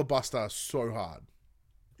will filibuster so hard.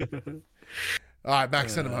 All right,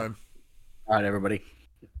 Max, send him home. All right, everybody.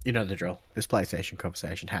 You know the drill. This PlayStation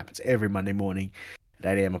conversation happens every Monday morning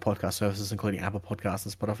at 8 a.m. on podcast services, including Apple Podcasts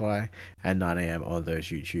and Spotify, and 9 a.m. on those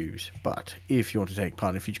YouTubes. But if you want to take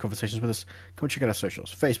part in future conversations with us, come check out our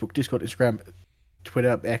socials. Facebook, Discord, Instagram,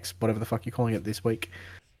 Twitter, X, whatever the fuck you're calling it this week.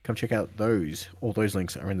 Come check out those. All those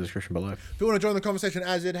links are in the description below. If you want to join the conversation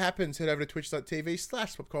as it happens, head over to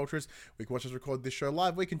twitch.tv/popcultures. We can watch us record this show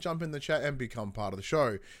live. We can jump in the chat and become part of the show.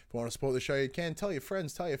 If you want to support the show, you can. Tell your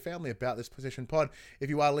friends, tell your family about this PlayStation Pod. If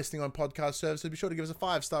you are listening on podcast services, be sure to give us a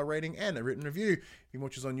 5-star rating and a written review. If you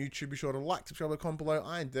watch us on YouTube, be sure to like, subscribe, and comment below.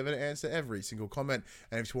 I endeavor to answer every single comment.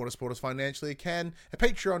 And if you want to support us financially, you can at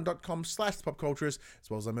patreon.com/popcultures, as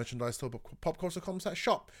well as our merchandise store,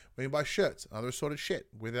 popculture.com/shop, where you can buy shirts and other assorted shit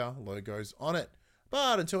with our logos on it.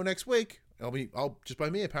 But until next week, I'll just by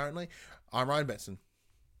me apparently. I'm Ryan Betson.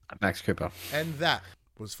 I'm Max Cooper. And that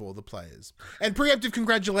was for the players. And preemptive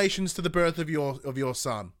congratulations to the birth of your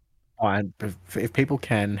son. Oh, and if people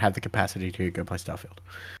can have the capacity to go play Starfield.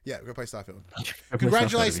 Yeah, go play Starfield.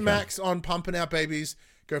 Congratulations, Max, on pumping out babies.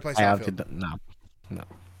 Go play Starfield. No.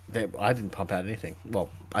 I didn't pump out anything. Well,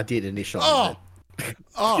 I did initially.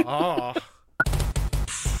 Oh.